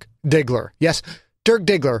 Dirk Diggler. Yes, Dirk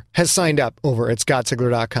Diggler has signed up over at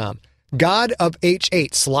scottsigler.com. God of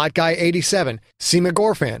H8, Slot Guy 87, Seema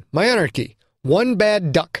Gorfan, My Anarchy, One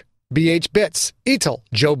Bad Duck, BH Bits, Etel,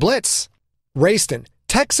 Joe Blitz, Rayston,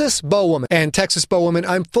 Texas Bowwoman. And Texas Bowwoman,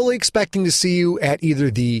 I'm fully expecting to see you at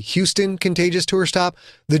either the Houston Contagious Tour Stop,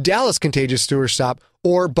 the Dallas Contagious Tour Stop,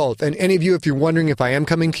 or both. And any of you, if you're wondering if I am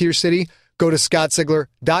coming to your city, go to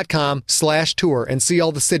scottsigler.com/tour and see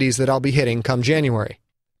all the cities that I'll be hitting come January.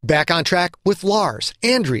 Back on track with Lars,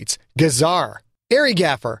 Andreets, Gazar, Airy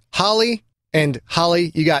Gaffer, Holly, and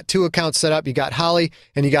Holly, you got 2 accounts set up. You got Holly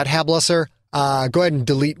and you got Hablusser. Go ahead and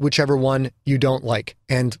delete whichever one you don't like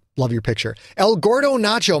and love your picture. El Gordo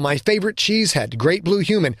Nacho, my favorite cheesehead, Great Blue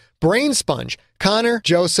Human, Brain Sponge, Connor,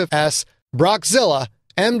 Joseph S., Brockzilla,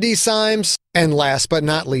 MD Symes, and last but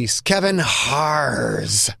not least, Kevin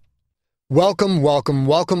Hars. Welcome, welcome,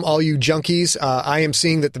 welcome all you junkies. I am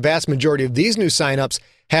seeing that the vast majority of these new signups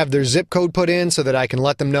have their zip code put in so that I can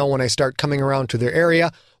let them know when I start coming around to their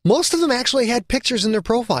area. Most of them actually had pictures in their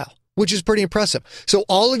profile, which is pretty impressive. So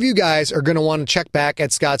all of you guys are going to want to check back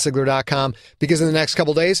at scottsigler.com because in the next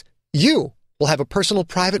couple days, you will have a personal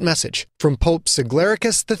private message from Pope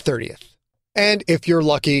Siglaricus XXX. And if you're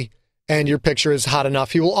lucky and your picture is hot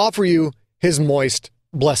enough, he will offer you his moist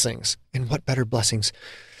blessings. And what better blessings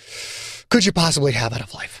could you possibly have out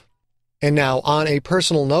of life? And now, on a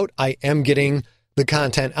personal note, I am getting the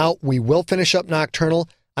content out. We will finish up Nocturnal.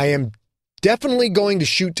 I am definitely going to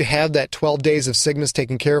shoot to have that 12 days of Sigmas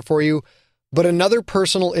taken care of for you. But another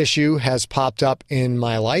personal issue has popped up in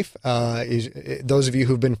my life. Those of you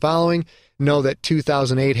who've been following know that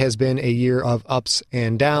 2008 has been a year of ups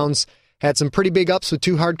and downs. Had some pretty big ups with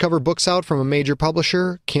 2 hardcover books out from a major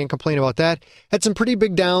publisher. Can't complain about that. Had some pretty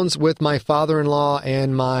big downs with my father-in-law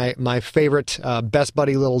and my favorite best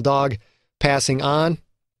buddy little dog passing on.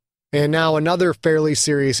 And now another fairly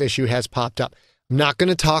serious issue has popped up. I'm not going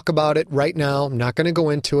to talk about it right now. I'm not going to go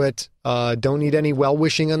into it. Don't need any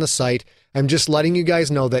well-wishing on the site. I'm just letting you guys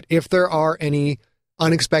know that if there are any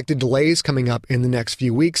unexpected delays coming up in the next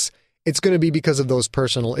few weeks, it's going to be because of those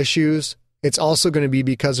personal issues. It's also going to be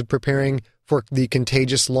because of preparing for the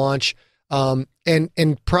Contagious launch and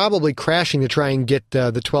probably crashing to try and get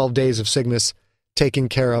the 12 days of Sigmas taken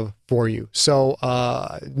care of for you. So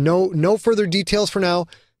no further details for now.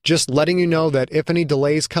 Just letting you know that if any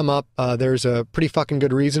delays come up, there's a pretty fucking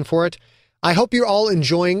good reason for it. I hope you're all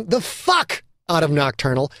enjoying the fuck out of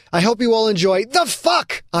Nocturnal. I hope you all enjoy the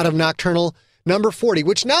fuck out of Nocturnal number 40,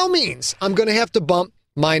 which now means I'm going to have to bump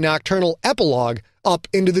my Nocturnal epilogue up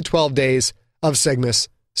into the 12 days of Sigmas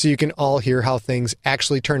so you can all hear how things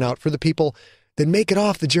actually turn out for the people that make it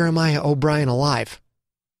off the Jeremiah O'Brien alive.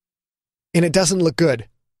 And it doesn't look good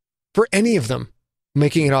for any of them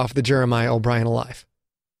making it off the Jeremiah O'Brien alive.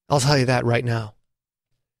 I'll tell you that right now.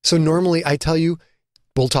 So normally I tell you,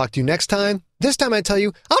 we'll talk to you next time. This time I tell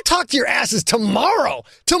you, I'll talk to your asses tomorrow.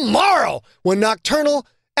 Tomorrow, when Nocturnal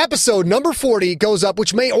episode number 40 goes up,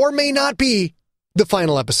 which may or may not be the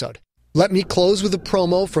final episode. Let me close with a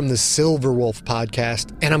promo from the Silver Wolf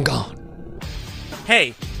podcast, and I'm gone.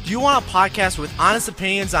 Hey, do you want a podcast with honest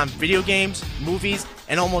opinions on video games, movies,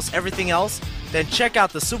 and almost everything else? Then check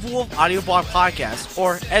out the Silver Wolf Audio Blog Podcast,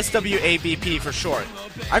 or SWABP for short.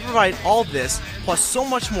 I provide all this, plus so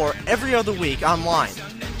much more every other week online.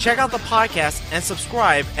 Check out the podcast and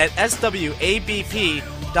subscribe at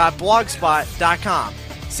swabp.blogspot.com.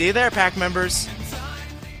 See you there, pack members.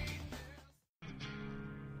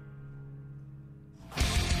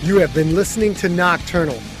 You have been listening to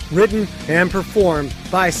Nocturnal, written and performed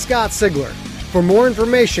by Scott Sigler. For more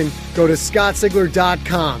information, go to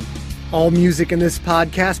scottsigler.com. All music in this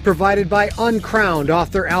podcast provided by Uncrowned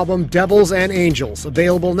off their album Devils and Angels,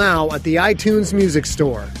 available now at the iTunes Music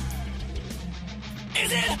Store.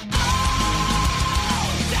 Is it